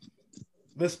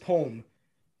 This poem.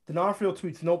 D'Onofrio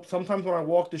tweets, nope. Sometimes when I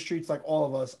walk the streets like all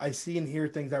of us, I see and hear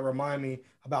things that remind me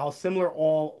about how similar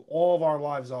all of our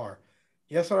lives are.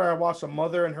 Yesterday, I watched a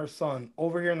mother and her son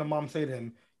overhearing the mom say to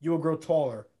him, you will grow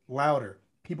taller, louder.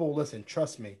 People will listen.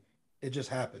 Trust me. It just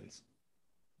happens.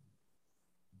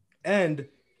 And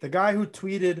the guy who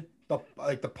tweeted the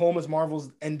poem is Marvel's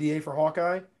NDA for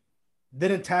Hawkeye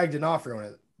didn't tag D'Onofrio in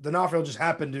it. D'Onofrio just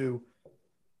happened to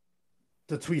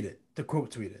tweet it, to quote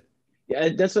tweet it. Yeah,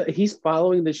 that's what he's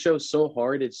following the show so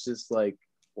hard. It's just like,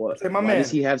 what? Hey, why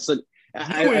does he have such?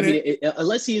 I mean,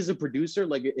 unless he is a producer,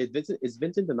 like is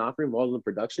Vincent D'Onofrio involved in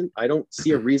production? I don't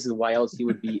see a reason why else he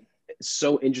would be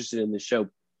so interested in the show,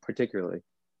 particularly.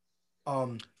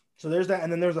 So there's that,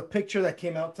 and then there's a picture that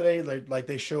came out today. Like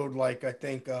they showed, like, I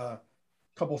think a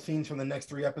couple scenes from the next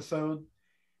 3 episodes.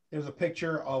 There's a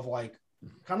picture of like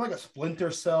kind of like a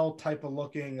Splinter Cell type of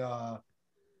looking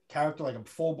character, like a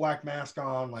full black mask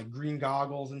on, like green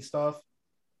goggles and stuff.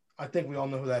 I think we all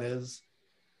know who that is.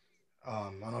 I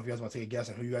don't know if you guys want to take a guess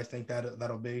on who you guys think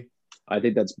that'll be. I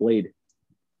think that's Blade.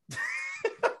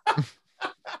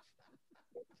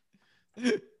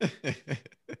 It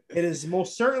is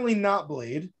most certainly not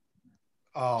Blade.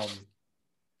 It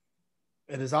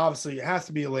is obviously, it has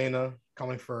to be Elena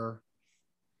coming for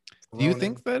Do you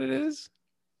think that it is?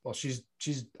 Well, she's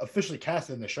officially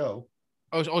casted in the show.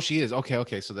 Oh, she is.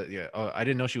 Okay. So that, yeah. Oh, I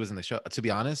didn't know she was in the show. To be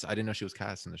honest, I didn't know she was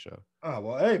cast in the show. Oh,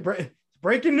 well, hey,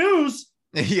 breaking news.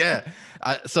 Yeah.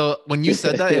 So when you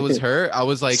said that it was her, I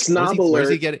was like, where's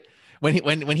he getting? When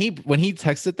he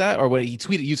texted that, or when you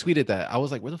tweeted that, I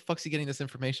was like, where the fuck's he getting this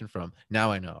information from?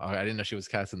 Now I know. I didn't know she was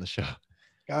cast in the show.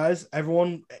 Guys,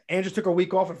 everyone, Andrew took a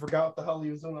week off and forgot what the hell he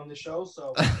was doing on the show.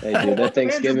 So hey, dude, that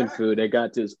Thanksgiving food, it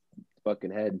got to his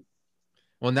fucking head.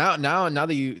 Well, now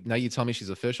that you tell me she's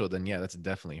official, then yeah, that's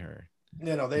definitely her.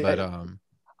 Yeah, no,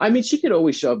 I mean, she could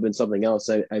always show up in something else.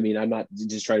 I mean, I'm not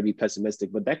just trying to be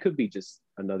pessimistic, but that could be just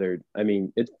another. I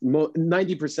mean, it's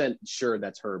 90% sure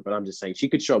that's her, but I'm just saying she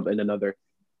could show up in another,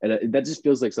 and that just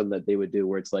feels like something that they would do,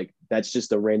 where it's like that's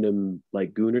just a random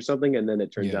like goon or something, and then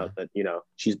it turns out that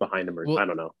she's behind him, or I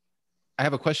don't know. I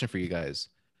have a question for you guys.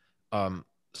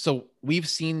 So we've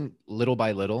seen little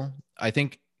by little. I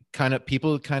think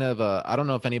people I don't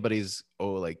know if anybody's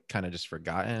kind of just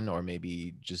forgotten, or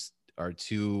maybe just are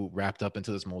too wrapped up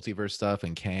into this multiverse stuff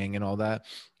and Kang and all that,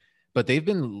 but they've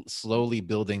been slowly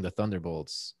building the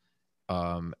Thunderbolts,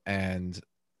 and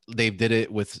they did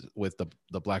it with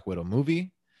the Black Widow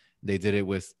movie. They did it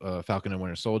with Falcon and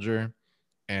Winter Soldier,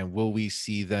 And will we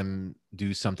see them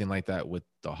do something like that with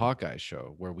the Hawkeye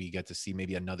show, where we get to see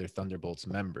maybe another Thunderbolts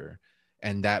member,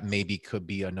 and that maybe could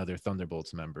be another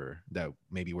Thunderbolts member that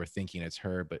maybe we're thinking it's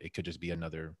her, but it could just be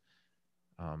another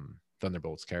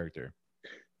Thunderbolts character.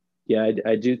 Yeah,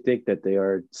 I do think that they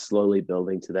are slowly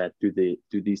building to that through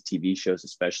these TV shows,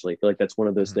 especially. I feel like that's one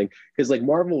of those things, because like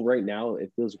Marvel right now,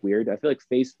 it feels weird. I feel like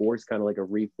Phase 4 is kind of like a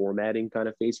reformatting kind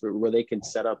of phase where they can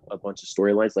set up a bunch of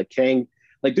storylines. Like Kang,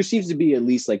 like there seems to be at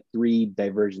least like 3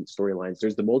 divergent storylines.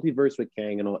 There's the multiverse with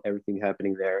Kang and everything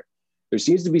happening there. There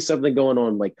seems to be something going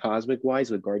on like cosmic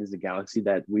wise with Guardians of the Galaxy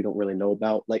that we don't really know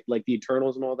about, like the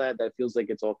Eternals and all that. That feels like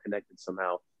it's all connected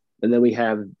somehow. And then we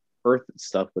have Earth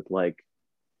stuff with like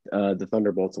the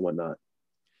Thunderbolts and whatnot.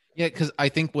 Yeah, because I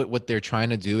think what they're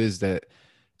trying to do is that,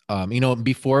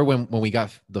 before when we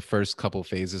got the first couple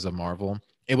phases of Marvel,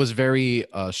 it was very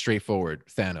straightforward.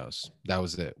 Thanos, that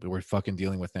was it. We were fucking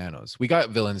dealing with Thanos. We got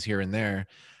villains here and there,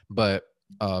 but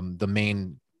the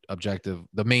main objective,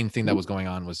 the main thing that was going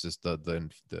on was just the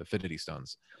Infinity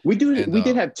Stones. We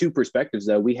did have 2 perspectives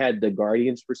though. We had the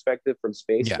Guardians perspective from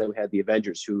space, and then we had the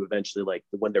Avengers, who eventually, like,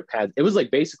 when their paths, it was like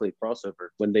basically a crossover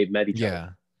when they met each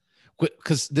other.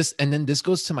 Because this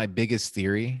goes to my biggest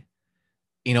theory,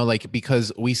 like,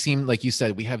 because we seem, like you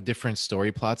said, we have different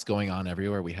story plots going on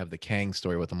everywhere. We have the Kang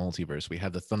story with the multiverse, we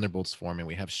have the Thunderbolts forming,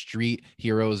 we have street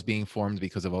heroes being formed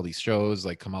because of all these shows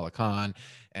like Kamala Khan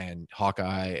and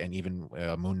Hawkeye and even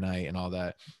Moon Knight and all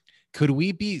that. Could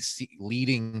we be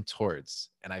leading towards,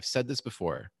 and I've said this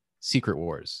before, Secret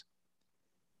Wars?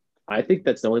 I think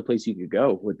that's the only place you could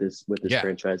go with this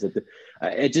franchise.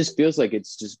 It just feels like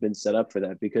it's just been set up for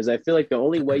that, because I feel like the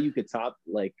only way you could top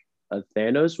like a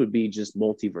Thanos would be just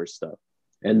multiverse stuff,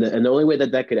 and the only way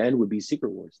that could end would be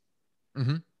Secret Wars.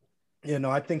 Mm-hmm. Yeah, no,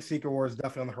 I think Secret Wars is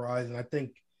definitely on the horizon.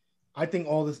 I think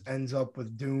all this ends up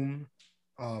with Doom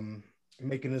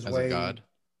making his way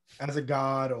as a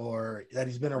god, or that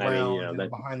he's been around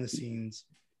behind the scenes.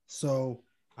 So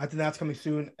I think that's coming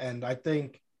soon, and I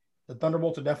think the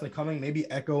Thunderbolts are definitely coming. Maybe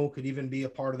Echo could even be a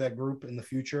part of that group in the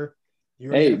future.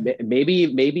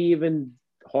 Maybe even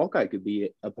Hawkeye could be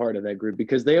a part of that group,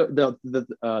 because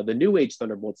the New Age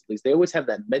Thunderbolts, at least, they always have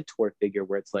that mentor figure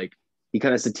where it's like he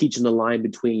kind of has to teach in the line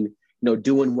between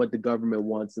doing what the government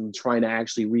wants and trying to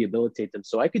actually rehabilitate them.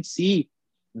 So I could see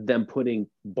them putting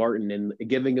Barton and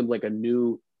giving him like a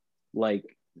new like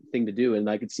thing to do, and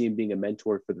I could see him being a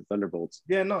mentor for the Thunderbolts.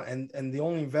 Yeah, no, and the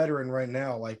only veteran right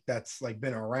now like that's like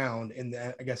been around in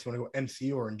the, I guess you want to go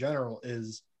MCU or in general,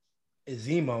 is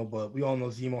Zemo, but we all know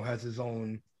Zemo has his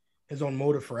own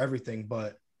motive for everything,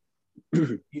 but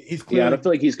he's clearly, I don't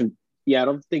feel like I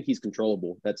don't think he's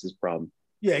controllable. That's his problem.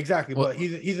 Yeah, exactly. But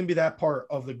he's gonna be that part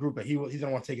of the group that he's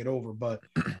gonna want to take it over. But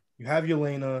you have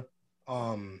Yelena,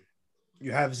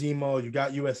 you have Zemo, you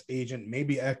got US Agent,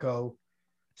 maybe Echo.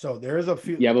 So there is a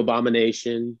few. You have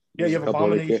Abomination. Yeah, you have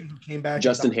Abomination who came back.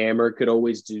 Justin Hammer could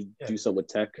always do something with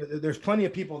tech. There's plenty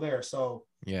of people there. So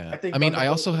yeah, I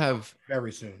also have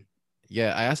very soon.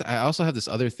 Yeah, I also have this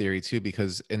other theory too,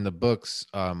 because in the books,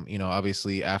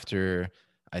 obviously after,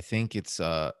 I think it's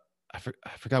I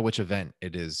forgot which event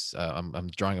it is. I'm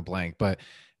drawing a blank, but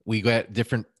we get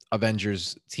different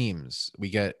Avengers teams. We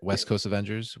get West Coast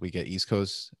Avengers, we get East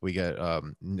Coast, we get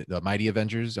the Mighty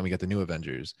Avengers, and we get the New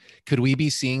Avengers. Could we be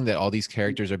seeing that all these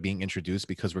characters are being introduced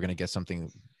because we're going to get something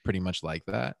pretty much like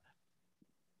that?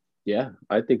 Yeah,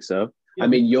 I think so. I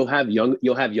mean, you'll have young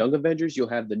Avengers, you'll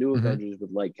have the New Avengers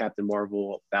with like Captain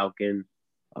Marvel, Falcon.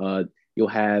 I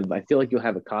feel like you'll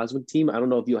have a cosmic team. I don't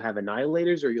know if you'll have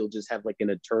Annihilators or you'll just have like an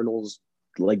Eternals,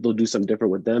 like they'll do something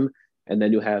different with them. And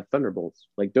then you'll have Thunderbolts.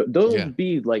 Like those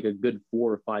be like a good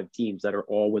 4 or 5 teams that are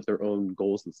all with their own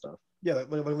goals and stuff. Yeah,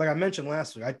 like I mentioned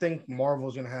last week, I think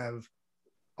Marvel's gonna have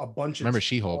a bunch of. Remember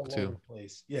She-Hulk too.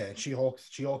 Yeah,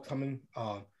 She-Hulk coming.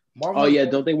 Marvel. Oh yeah,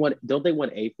 don't they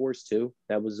want A-Force too?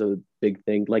 That was a big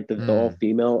thing, like the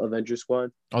all-female Avenger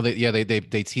squad. Oh, they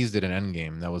teased it in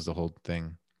Endgame. That was the whole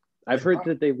thing. I've heard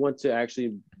that they want to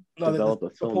actually develop a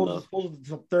film.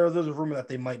 There's a rumor that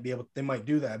they might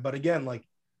do that, but again, like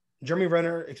Jeremy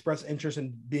Renner expressed interest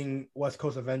in being West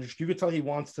Coast Avengers. You could tell he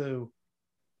wants to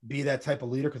be that type of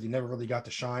leader because he never really got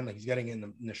to shine. Like he's getting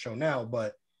in the show now,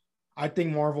 but I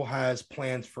think Marvel has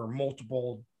plans for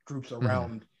multiple groups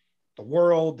around the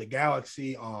world, the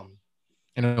galaxy.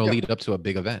 And it'll lead up to a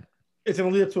big event. It's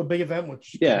going to lead up to a big event,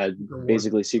 which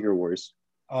basically Secret Wars.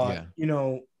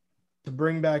 To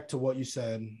bring back to what you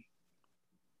said,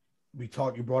 you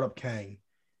brought up Kang.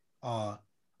 I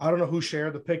don't know who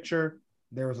shared the picture.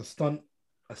 There was a stunt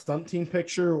team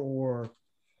picture, or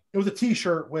it was a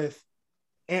T-shirt with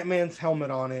Ant-Man's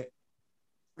helmet on it,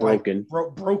 broken.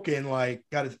 Broken, like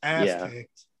got his ass Yeah.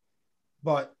 kicked.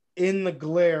 But in the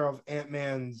glare of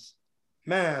Ant-Man's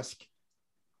mask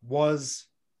was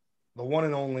the one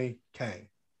and only Kang.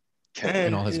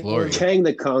 In all his it glory. was Kang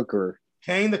the Conqueror.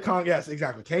 Kang the Conqueror. Yes,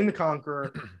 exactly. Kang the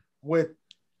Conqueror with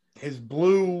his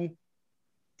blue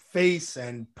face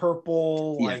and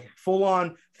purple, Yeah. like full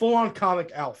on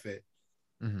comic outfit.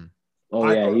 Mhm. Oh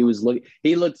I yeah, thought-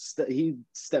 he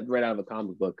stepped right out of a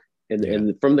comic book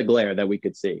and from the glare that we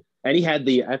could see. And he had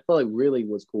I felt like really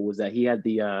was cool was that he had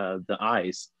the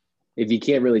eyes. If you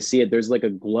can't really see it, there's like a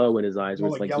glow in his eyes where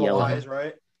Well, it's like like yellow yellow. eyes,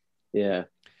 right? Yeah.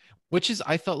 Which is,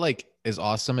 I felt like, is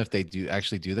awesome if they do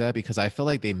actually do that, because I feel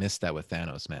like they missed that with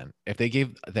Thanos, man. If they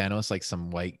gave Thanos like some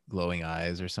white glowing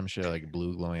eyes or some shit, like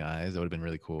blue glowing eyes, that would have been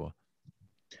really cool.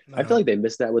 I feel like they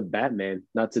missed that with Batman.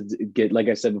 Not to get, like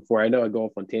I said before, I know I go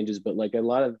off on tangents, but like a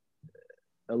lot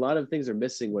of things are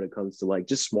missing when it comes to like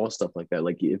just small stuff like that.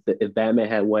 Like if Batman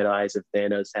had white eyes, if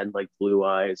Thanos had like blue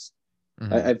eyes,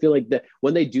 Mhm. I feel like that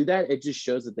when they do that, it just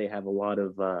shows that they have a lot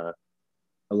of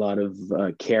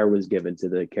care was given to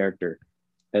the character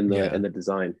and the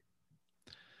design.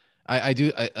 I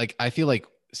feel like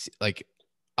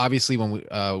obviously when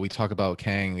we talk about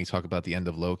Kang, we talk about the end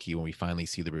of Loki when we finally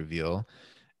see the reveal,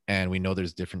 and we know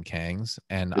there's different Kangs.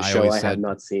 And The I show always I said, have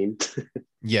not seen.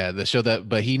 yeah, the show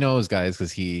but he knows, guys,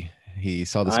 because he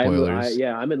saw the spoilers.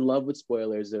 I'm in love with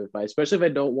spoilers. Especially if I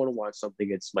don't want to watch something,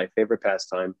 it's my favorite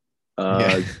pastime.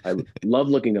 Yeah. I love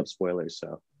looking up spoilers,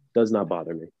 so it does not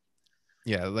bother me.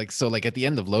 Yeah, like at the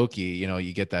end of Loki,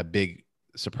 you get that big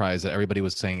surprise that everybody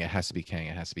was saying it has to be Kang.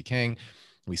 It has to be Kang.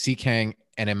 We see Kang,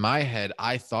 and in my head,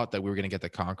 I thought that we were gonna get the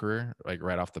Conqueror like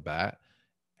right off the bat,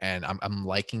 and I'm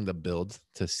liking the build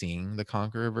to seeing the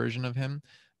Conqueror version of him,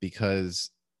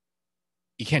 because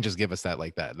you can't just give us that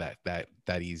like that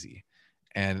easy.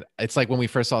 And it's like when we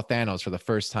first saw Thanos for the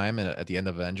first time at the end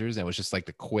of Avengers, and it was just like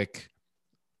the quick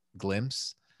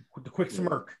glimpse, With the quick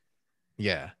smirk.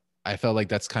 yeah. I felt like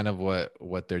that's kind of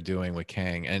what they're doing with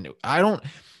Kang. And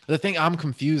the thing I'm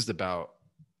confused about,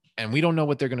 and we don't know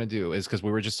what they're going to do, is because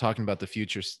we were just talking about the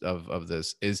future of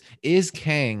this, is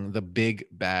Kang the big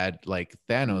bad like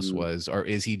Thanos was, or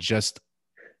is he just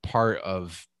part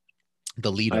of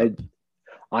the lead up?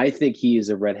 I think he is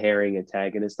a red herring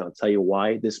antagonist. I'll tell you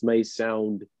why. This may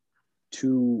sound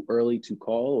too early to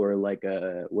call, or like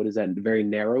what is that, very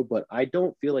narrow, but I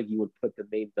don't feel like you would put the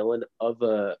main villain of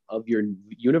your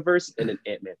universe in an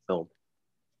Ant-Man film.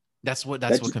 That's what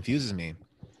confuses me.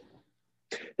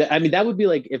 I mean, that would be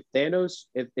like if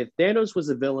Thanos was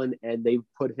a villain and they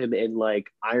put him in like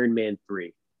Iron Man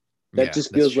 3. That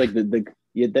just feels like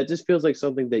that just feels like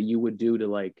something that you would do to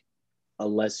like a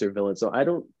lesser villain. So I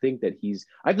don't think that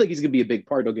I feel like he's gonna be a big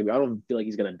part. Don't get me. I don't feel like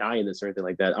he's gonna die in this or anything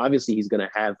like that. Obviously, he's gonna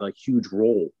have a huge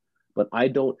role, but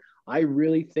I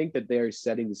really think that they are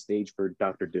setting the stage for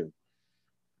Doctor Doom.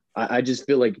 I just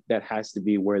feel like that has to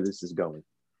be where this is going.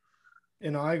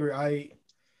 And I agree.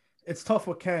 It's tough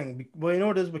with Kang. Well, you know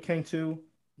what it is with Kang too?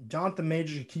 Jonathan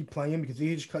Majors should keep playing because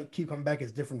he just keep coming back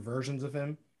as different versions of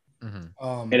him.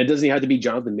 Mm-hmm. And it doesn't have to be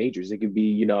Jonathan Majors. It could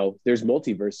be, there's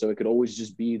multiverse, so it could always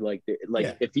just be like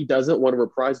if he doesn't want to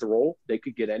reprise the role, they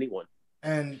could get anyone.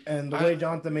 And the way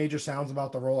Jonathan Majors sounds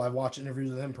about the role, I've watched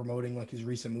interviews with him promoting like his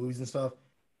recent movies and stuff.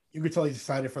 You could tell he's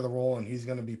excited for the role, and he's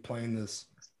going to be playing this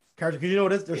character because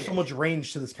what it is? There's so much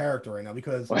range to this character right now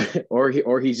because or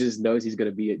he just knows he's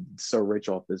going to be so rich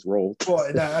off this role.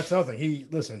 Well, that's another thing.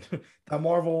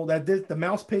 The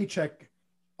mouse paycheck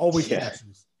always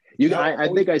catches. I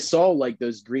think I saw like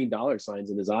those green dollar signs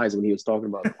in his eyes when he was talking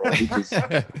about the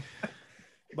role.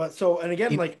 But so, and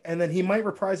again, and then he might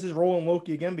reprise his role in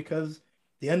Loki again because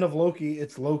the end of Loki,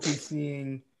 it's Loki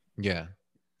seeing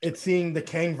the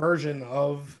Kang version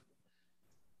of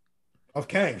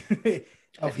Kang,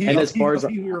 he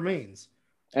who remains.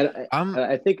 And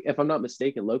I think, if I'm not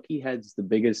mistaken, Loki has the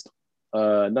biggest,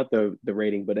 not the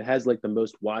rating, but it has like the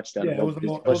most watched out of both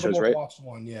Disney shows, right? Watched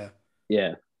one, yeah.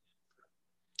 Yeah.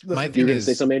 My thing you were going is,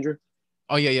 to say something, Andrew?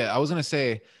 Oh yeah. I was gonna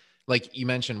say, like you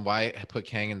mentioned, why put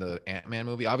Kang in the Ant-Man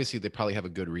movie? Obviously, they probably have a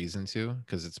good reason to,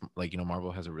 because it's like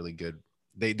Marvel has a really good.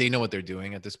 They know what they're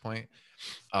doing at this point.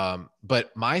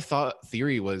 But my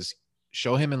theory was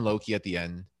show him in Loki at the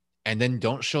end, and then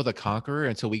don't show the Conqueror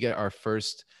until we get our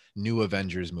first new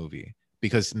Avengers movie,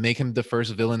 because make him the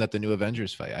first villain that the new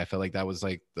Avengers fight. I felt like that was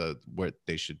like what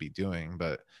they should be doing,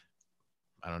 but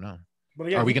I don't know. But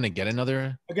again, are we gonna get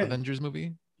another Avengers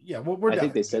movie? Yeah, I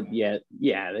think they said yeah.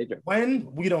 They do.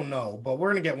 When we don't know, but we're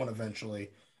gonna get one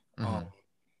eventually. Mm-hmm.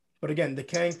 But again, the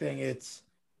Kang thing, it's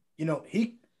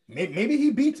he maybe he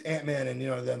beats Ant-Man, and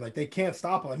then like they can't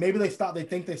stop him. Like maybe they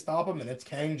think they stop him, and it's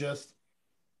Kang just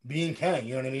being Kang.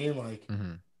 You know what I mean? Like,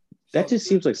 Mhm. That so, just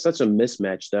seems like such a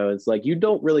mismatch, though. It's like you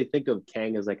don't really think of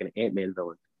Kang as like an Ant-Man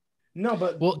villain. no,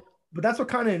 Well, but that's what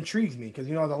kind of intrigues me because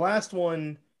the last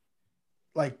one,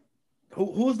 like, who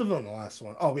was the villain? The last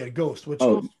one? Oh, we had Ghost, which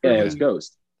Oh, Ghost yeah, really, it's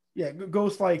Ghost. yeah,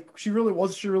 Ghost. Like, she really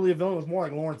a villain? It was more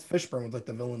like Lawrence Fishburne was like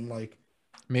the villain. Like,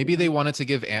 maybe they wanted to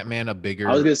give Ant-Man a I was bigger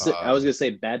gonna say,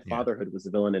 Bad yeah. Fatherhood was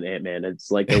the villain in Ant-Man.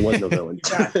 It's like there was no villain.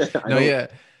 Exactly. No, yeah.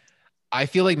 I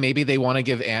feel like maybe they want to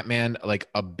give Ant-Man like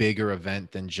a bigger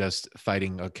event than just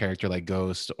fighting a character like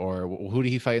Ghost, or who did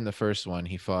he fight in the first one?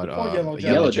 He fought He fought Yellow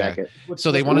Yellow Jacket. Jacket. Which,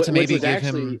 So they wanted to Which maybe was give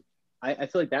actually, him. I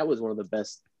feel like that was one of the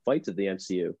best fights of the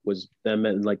MCU. Was them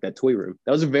in like that toy room.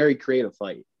 That was a very creative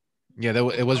fight. Yeah,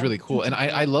 it was really cool, and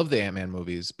I love the Ant-Man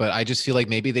movies, but I just feel like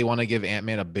maybe they want to give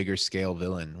Ant-Man a bigger scale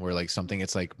villain, where like something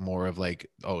it's like more of like,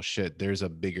 oh shit, there's a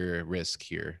bigger risk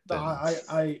here. No,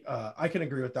 Than... I can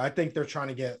agree with that. I think they're trying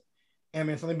to get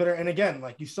Ant-Man something better. And again,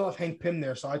 like you still have Hank Pym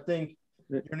there, so I think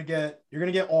you're gonna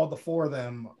get all the four of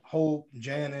them, Hope,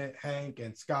 Janet, Hank,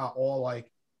 and Scott, all like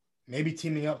maybe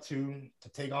teaming up to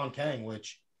take on Kang.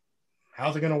 Which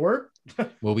how's it gonna work?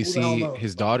 Will we Who the hell see knows?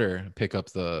 his daughter pick up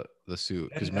the suit?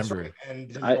 Because And that's remember, right. And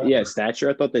his Yeah, daughter, Stature.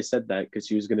 I thought they said that because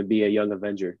she was going to be a young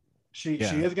Avenger. she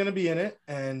Yeah. is gonna be in it.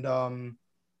 And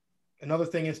another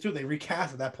thing is too, they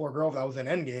recasted that poor girl that was in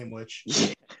Endgame. Which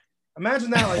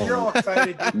imagine that, like you're all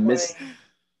excited,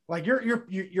 like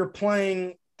you're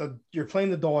playing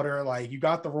the daughter, like you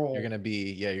got the role. you're gonna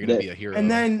be a hero. And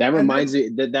then That reminds me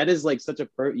that is like such a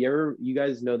you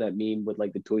guys know that meme with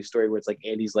like the Toy Story where it's like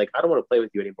Andy's like, I don't want to play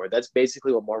with you anymore. That's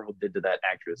basically what Marvel did to that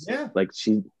actress. Yeah. Like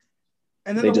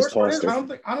and then they the just worst part is,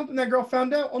 tossed her. I don't think that girl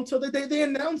found out until they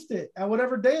announced it at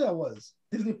whatever day that was.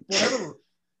 Disney, whatever.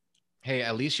 Hey,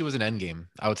 at least she was an Endgame.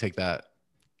 I would take that.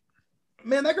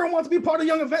 Man, that girl wants to be part of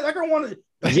Young Event. That girl wanted.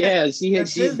 Yeah, she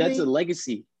Disney, that's a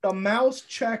legacy. The mouse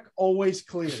check always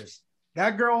clears.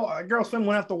 That girl's friend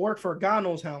won't have to work for God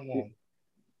knows how long.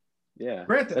 Yeah.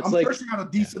 Granted, that's I'm like, sure she got a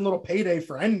decent little payday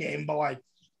for Endgame, but like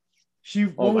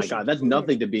oh my god, that's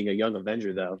nothing to being a Young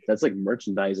Avenger though. That's like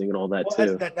merchandising and all that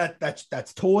too.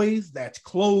 That's toys, that's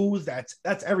clothes,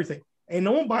 that's everything. Ain't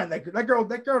no one buying that. That girl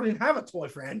didn't have a toy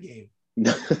for Endgame.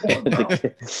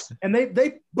 And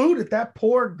they booted that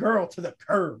poor girl to the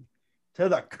curb.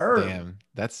 Damn,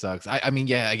 that sucks. I mean,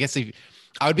 yeah, I guess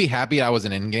I would be happy I was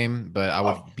an Endgame, but I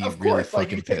would be really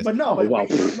fucking pissed. But no, wow.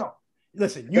 No.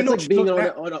 Listen, that's like being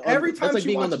every time that's like she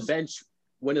being watches, on the bench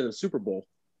winning a Super Bowl.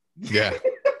 Yeah.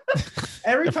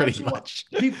 Every time she watched,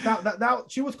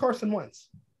 she was Carson Wentz.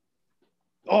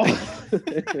 Oh,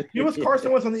 he was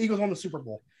Carson Wentz when the Eagles won the Super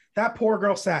Bowl. That poor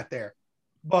girl sat there.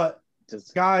 But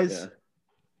guys,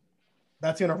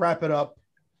 that's gonna wrap it up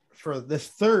for this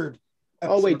third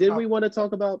episode. Oh wait, did we want to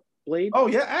talk about Blade? Oh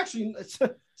yeah, actually,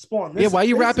 Spawn. Yeah, why are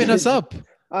you wrapping us up?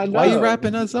 Why are you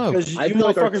wrapping us up? Because you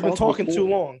motherfuckers been talking too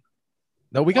long.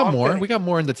 No, we got more. We got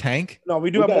more in the tank. No, we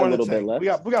do have more in the little bit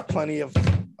left. We got plenty of.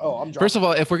 Oh, I'm dropping. First of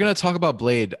all, if we're gonna talk about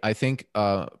Blade, I think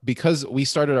because we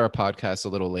started our podcast a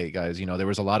little late, guys. There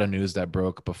was a lot of news that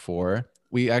broke before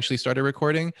we actually started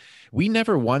recording. We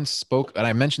never once spoke, and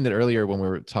I mentioned it earlier when we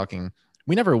were talking.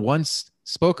 We never once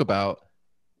spoke about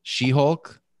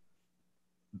She-Hulk,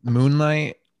 Moon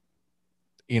Knight,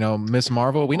 Miss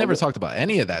Marvel. We never talked about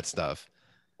any of that stuff.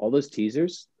 All those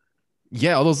teasers.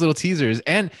 Yeah, all those little teasers.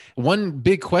 And one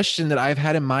big question that I've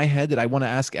had in my head that I want to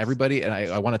ask everybody and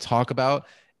I want to talk about,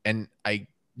 and I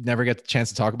never get the chance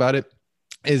to talk about it,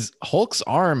 is Hulk's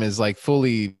arm is like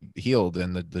fully healed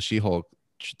in the She-Hulk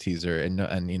teaser. And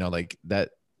like that,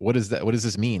 what is that? What does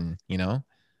this mean?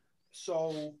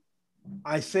 So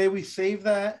I say we save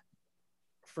that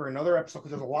for another episode because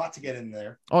there's a lot to get in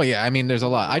there. Oh yeah, I mean there's a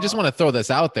lot. I just want to throw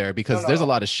this out there because there's a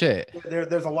lot of shit.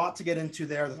 There's a lot to get into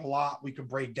there. There's a lot we could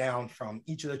break down from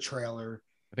each of the trailer.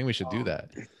 I think we should do that.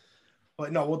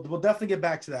 But no, we'll definitely get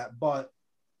back to that. But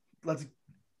let's.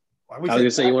 I was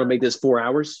gonna say you want to make this 4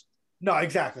 hours. No,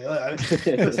 exactly.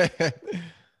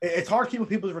 It's hard keeping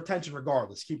people's retention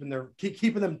regardless, keeping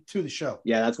them to the show.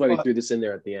 Yeah, that's why we threw this in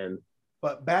there at the end.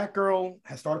 But Batgirl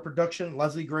has started production.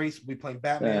 Leslie Grace will be playing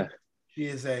Batman. She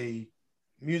is a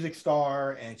music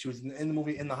star, and she was in the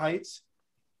movie In the Heights.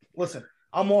 Listen,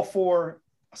 I'm all for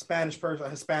a Spanish person, a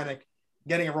Hispanic,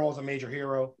 getting a role as a major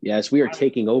hero. Yes, we are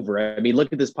taking over. I mean,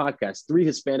 look at this podcast. 3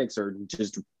 Hispanics are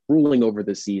just ruling over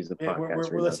the seas of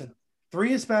podcasts. Listen, 3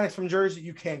 Hispanics from Jersey,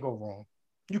 you can't go wrong.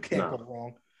 You can't go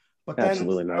wrong. But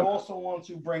then I also want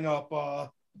to bring up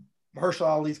Mahershala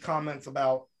Ali's comments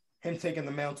about him taking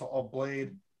the mantle of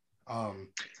Blade.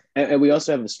 And we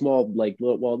also have a small,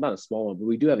 not a small one, but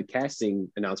we do have a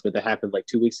casting announcement that happened like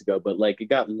 2 weeks ago, but like it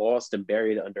got lost and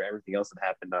buried under everything else that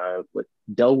happened.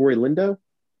 Delroy Lindo?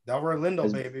 Delroy Lindo,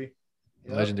 As- baby.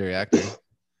 Yep. Legendary actor.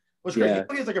 Which great. Yeah.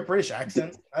 He has like a British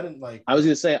accent. I didn't like. I was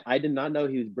gonna say I did not know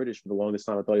he was British for the longest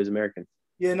time. I thought he was American.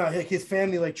 Yeah, no, like his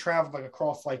family like traveled like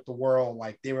across like the world.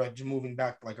 Like they were like just moving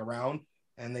back like around,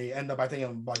 and they end up I think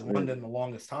in like London the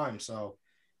longest time. So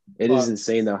It is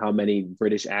insane though how many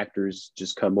British actors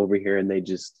just come over here and they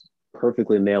just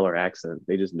perfectly nail our accent.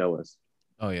 They just know us.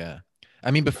 Oh yeah.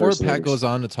 I mean, before Personally, Pat goes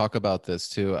on to talk about this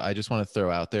too, I just want to throw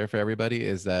out there for everybody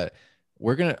is that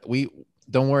we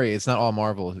don't worry, it's not all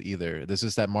Marvel either. This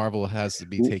is that Marvel has to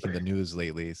be taking the news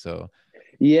lately. So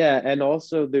Yeah, and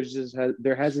also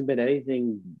there hasn't been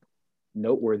anything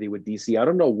noteworthy with DC. I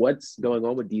don't know what's going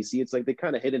on with DC. It's like they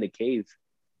kind of hid in a cave.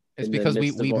 it's in the because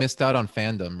midst we of all- missed out on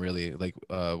fandom really, like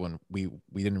when we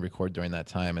didn't record during that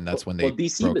time, and that's when they well,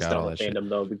 DC broke missed out out all on that shit. fandom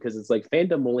though because it's like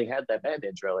fandom only had that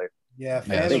Batman trailer. yeah, Yeah, that's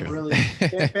Phantom true. really.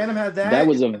 Phantom had that. That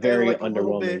was a and they had, very like,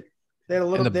 underwhelming. bit- They had a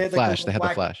little. And the they had, Flash, the they had the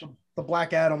Black, Flash. the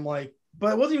Black Adam, like,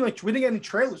 but it wasn't even like we didn't get any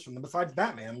trailers from them besides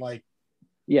Batman. Like,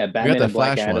 Yeah, Batman the and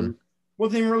Black Flash Adam. one.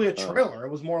 wasn't even really a Oh. trailer. It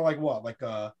was more like what, like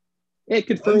It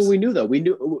confirmed what we knew though. We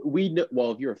knew.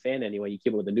 Well, if you're a fan anyway, you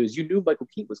came up with the news. You knew Michael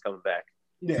Keaton was coming back.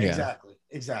 Yeah, Yeah.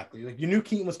 exactly. Like you knew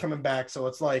Keaton was coming back, so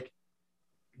it's like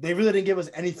they really didn't give us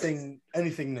anything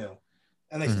new,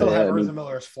 and they still Yeah, have I mean- Ezra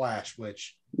Miller as Flash,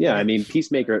 which Yeah, I mean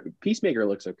Peacemaker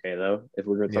looks okay though. If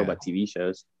we're going to talk Yeah. about TV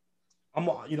shows. I'm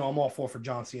all for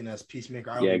John Cena as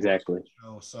Peacemaker. Yeah, exactly.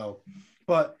 So,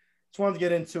 but just wanted to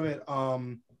get into it.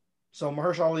 So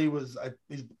Mahershala Ali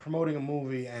he's promoting a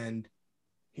movie, and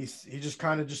he just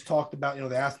kind of just talked about,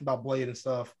 they asked him about Blade and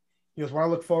stuff. He goes, what I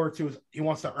look forward to is he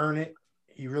wants to earn it.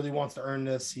 He really wants to earn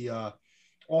this. He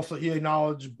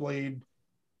acknowledged Blade,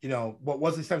 what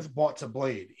Wesley Snipes brought to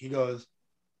Blade. He's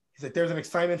like, there's an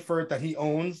excitement for it that he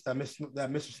owns, that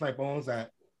Mr. Snipe owns,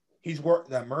 that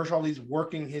that Mahershala Ali's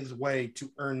working his way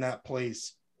to earn that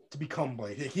place to become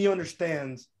Blade. He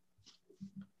understands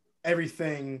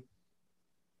everything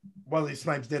Wesley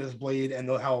Snipes did as Blade and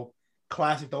how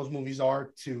classic those movies are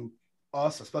to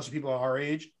us, especially people our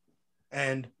age.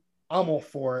 And I'm all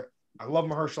for it. I love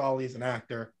Mahershala Ali as an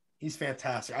actor. He's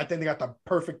fantastic. I think they got the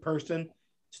perfect person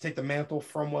to take the mantle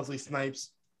from Wesley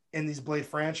Snipes in these Blade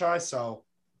franchise. So,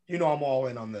 I'm all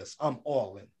in on this. I'm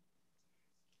all in.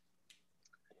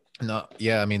 No,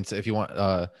 yeah, I mean, if you want,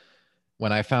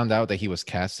 when I found out that he was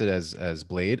casted as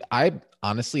Blade, I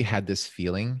honestly had this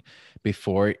feeling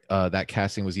before that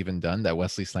casting was even done that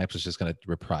Wesley Snipes was just going to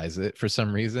reprise it for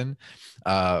some reason.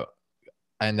 And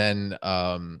then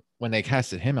when they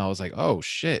casted him, I was like, oh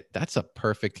shit, that's a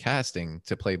perfect casting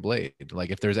to play Blade.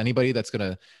 Like if there's anybody that's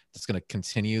gonna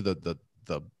continue the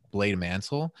Blade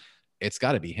mantle, it's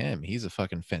got to be him. He's a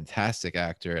fucking fantastic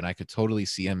actor, and I could totally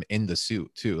see him in the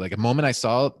suit too. Like the moment I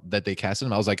saw that they casted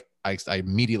him, I was like, I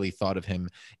immediately thought of him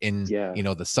in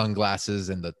the sunglasses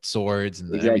and the swords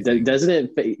and everything. Doesn't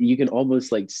it? You can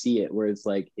almost like see it where it's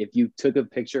like if you took a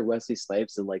picture of Wesley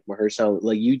Snipes and like Mahershala,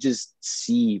 like you just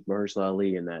see Mahershala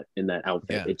Ali in that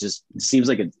outfit. Yeah. It just seems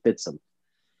like it fits him.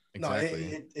 Exactly.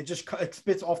 No, it just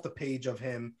spits off the page of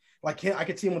him. Like I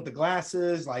could see him with the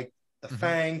glasses, like the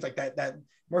fangs, like that.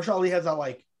 Mahershala Ali has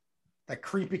that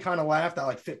creepy kind of laugh that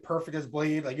like fit perfect as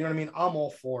Blade. Like, you know what I mean? I'm all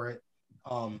for it.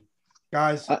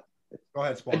 Guys, go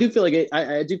ahead, Spawn. I do feel like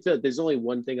I do feel like there's only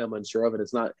one thing I'm unsure of, and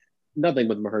it's nothing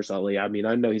with Mahershala Ali. I mean,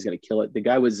 I know he's gonna kill it. The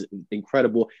guy was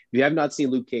incredible. If you have not seen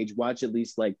Luke Cage, watch at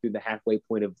least like through the halfway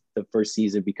point of the first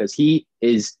season because he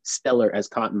is stellar as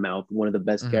Cottonmouth, one of the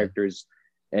best characters,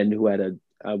 and who had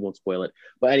I won't spoil it.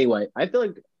 But anyway, I feel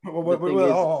like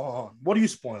what are you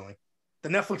spoiling? The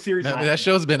Netflix series. That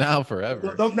show's been out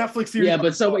forever. Those Netflix series. Yeah,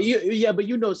 but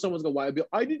someone's gonna why?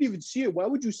 I didn't even see it. Why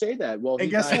would you say that? Well, and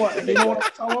guess what? You know what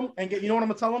I'm telling them? And you know what I'm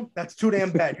gonna tell them? That's too damn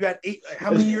bad. You had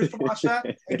how many years to watch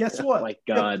that? And guess what? Oh my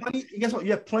God. Guess what? You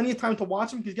have plenty of time to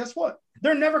watch them because guess what?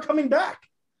 They're never coming back.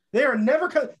 They are never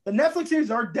the Netflix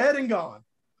series are dead and gone.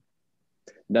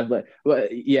 Well,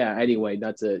 yeah. Anyway,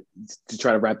 not to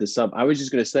try to wrap this up. I was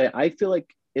just gonna say I feel like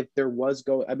if there was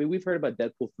I mean, we've heard about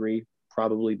Deadpool 3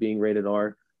 probably being rated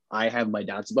R. I have my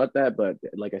doubts about that, but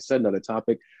like I said, another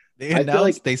topic. They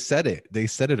announced, they said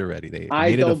it already.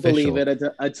 I don't believe it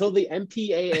until the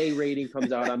MPAA rating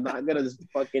comes out. I'm not gonna just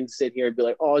fucking sit here and be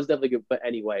like, oh, it's definitely good. But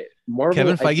anyway, Marvel.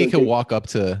 Kevin Feige could walk up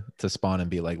to Spawn and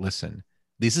be like, listen,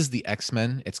 this is the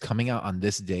X-Men. It's coming out on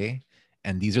this day,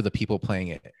 and these are the people playing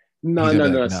it. No.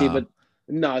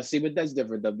 See, but that's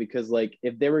different though, because like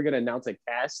if they were gonna announce a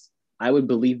cast, I would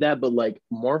believe that. But like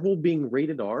Marvel being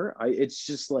rated R, it's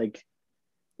just like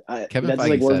Kevin that's Feige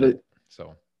like said it.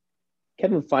 So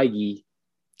Kevin Feige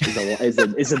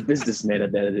is a businessman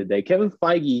at the end of the day. Kevin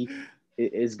Feige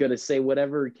is gonna say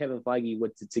whatever Kevin Feige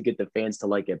wants to get the fans to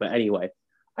like it. But anyway,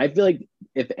 I feel like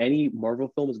if any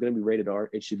Marvel film is going to be rated R,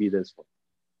 it should be this one.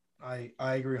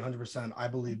 I agree 100%. I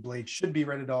believe Blade should be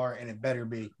rated R, and it better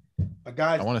be. But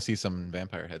guys, I want to see some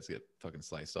vampire heads get fucking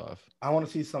sliced off. I want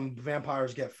to see some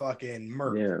vampires get fucking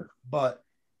murked. Yeah. But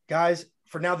guys,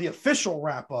 for now, the official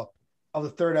wrap up of the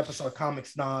third episode of Comic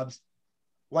Snobs.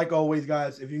 Like always,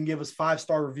 guys, if you can give us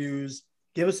 5-star reviews,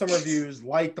 give us some reviews,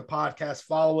 like the podcast,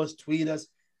 follow us, tweet us,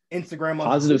 Instagram.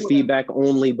 Positive feedback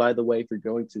only, by the way, if you're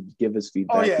going to give us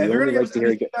feedback. Oh, yeah. If you're going to like give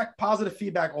us feedback, positive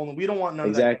feedback only. We don't want none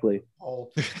exactly. of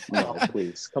that. Oh, no,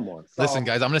 please. Come on. Listen,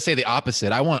 guys, I'm going to say the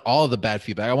opposite. I want all of the bad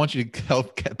feedback. I want you to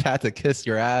help Pat to kiss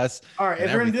your ass. All right. If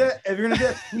you're going to do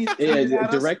it, yeah,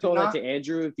 direct all that to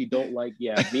Andrew if you don't like.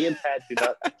 Yeah, me and Pat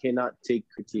cannot take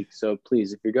critique. So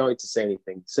please, if you're going to say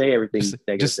anything, say everything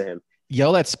negative to him.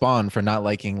 Yell at Spawn for not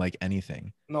liking like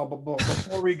anything. No, but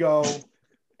before we go,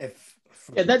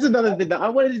 yeah, that's another thing that I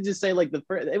wanted to just say. Like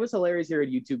it was hilarious here at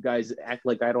YouTube. Guys act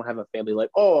like I don't have a family. Like,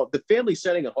 oh, the family's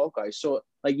setting a Hawkeye. So,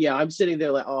 like, yeah, I'm sitting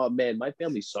there like, oh man, my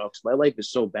family sucks. My life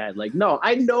is so bad. Like, no,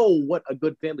 I know what a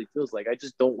good family feels like. I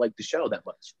just don't like the show that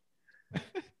much.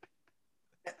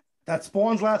 That's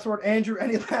Spawn's last word. Andrew,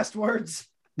 any last words?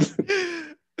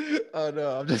 Oh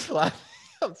no, I'm just laughing.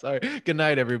 I'm sorry. Good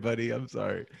night, everybody. I'm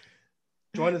sorry.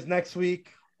 Join us next week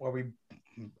where we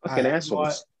fucking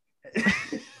assholes.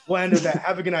 We'll end with that.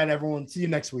 Have a good night, everyone. See you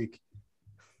next week.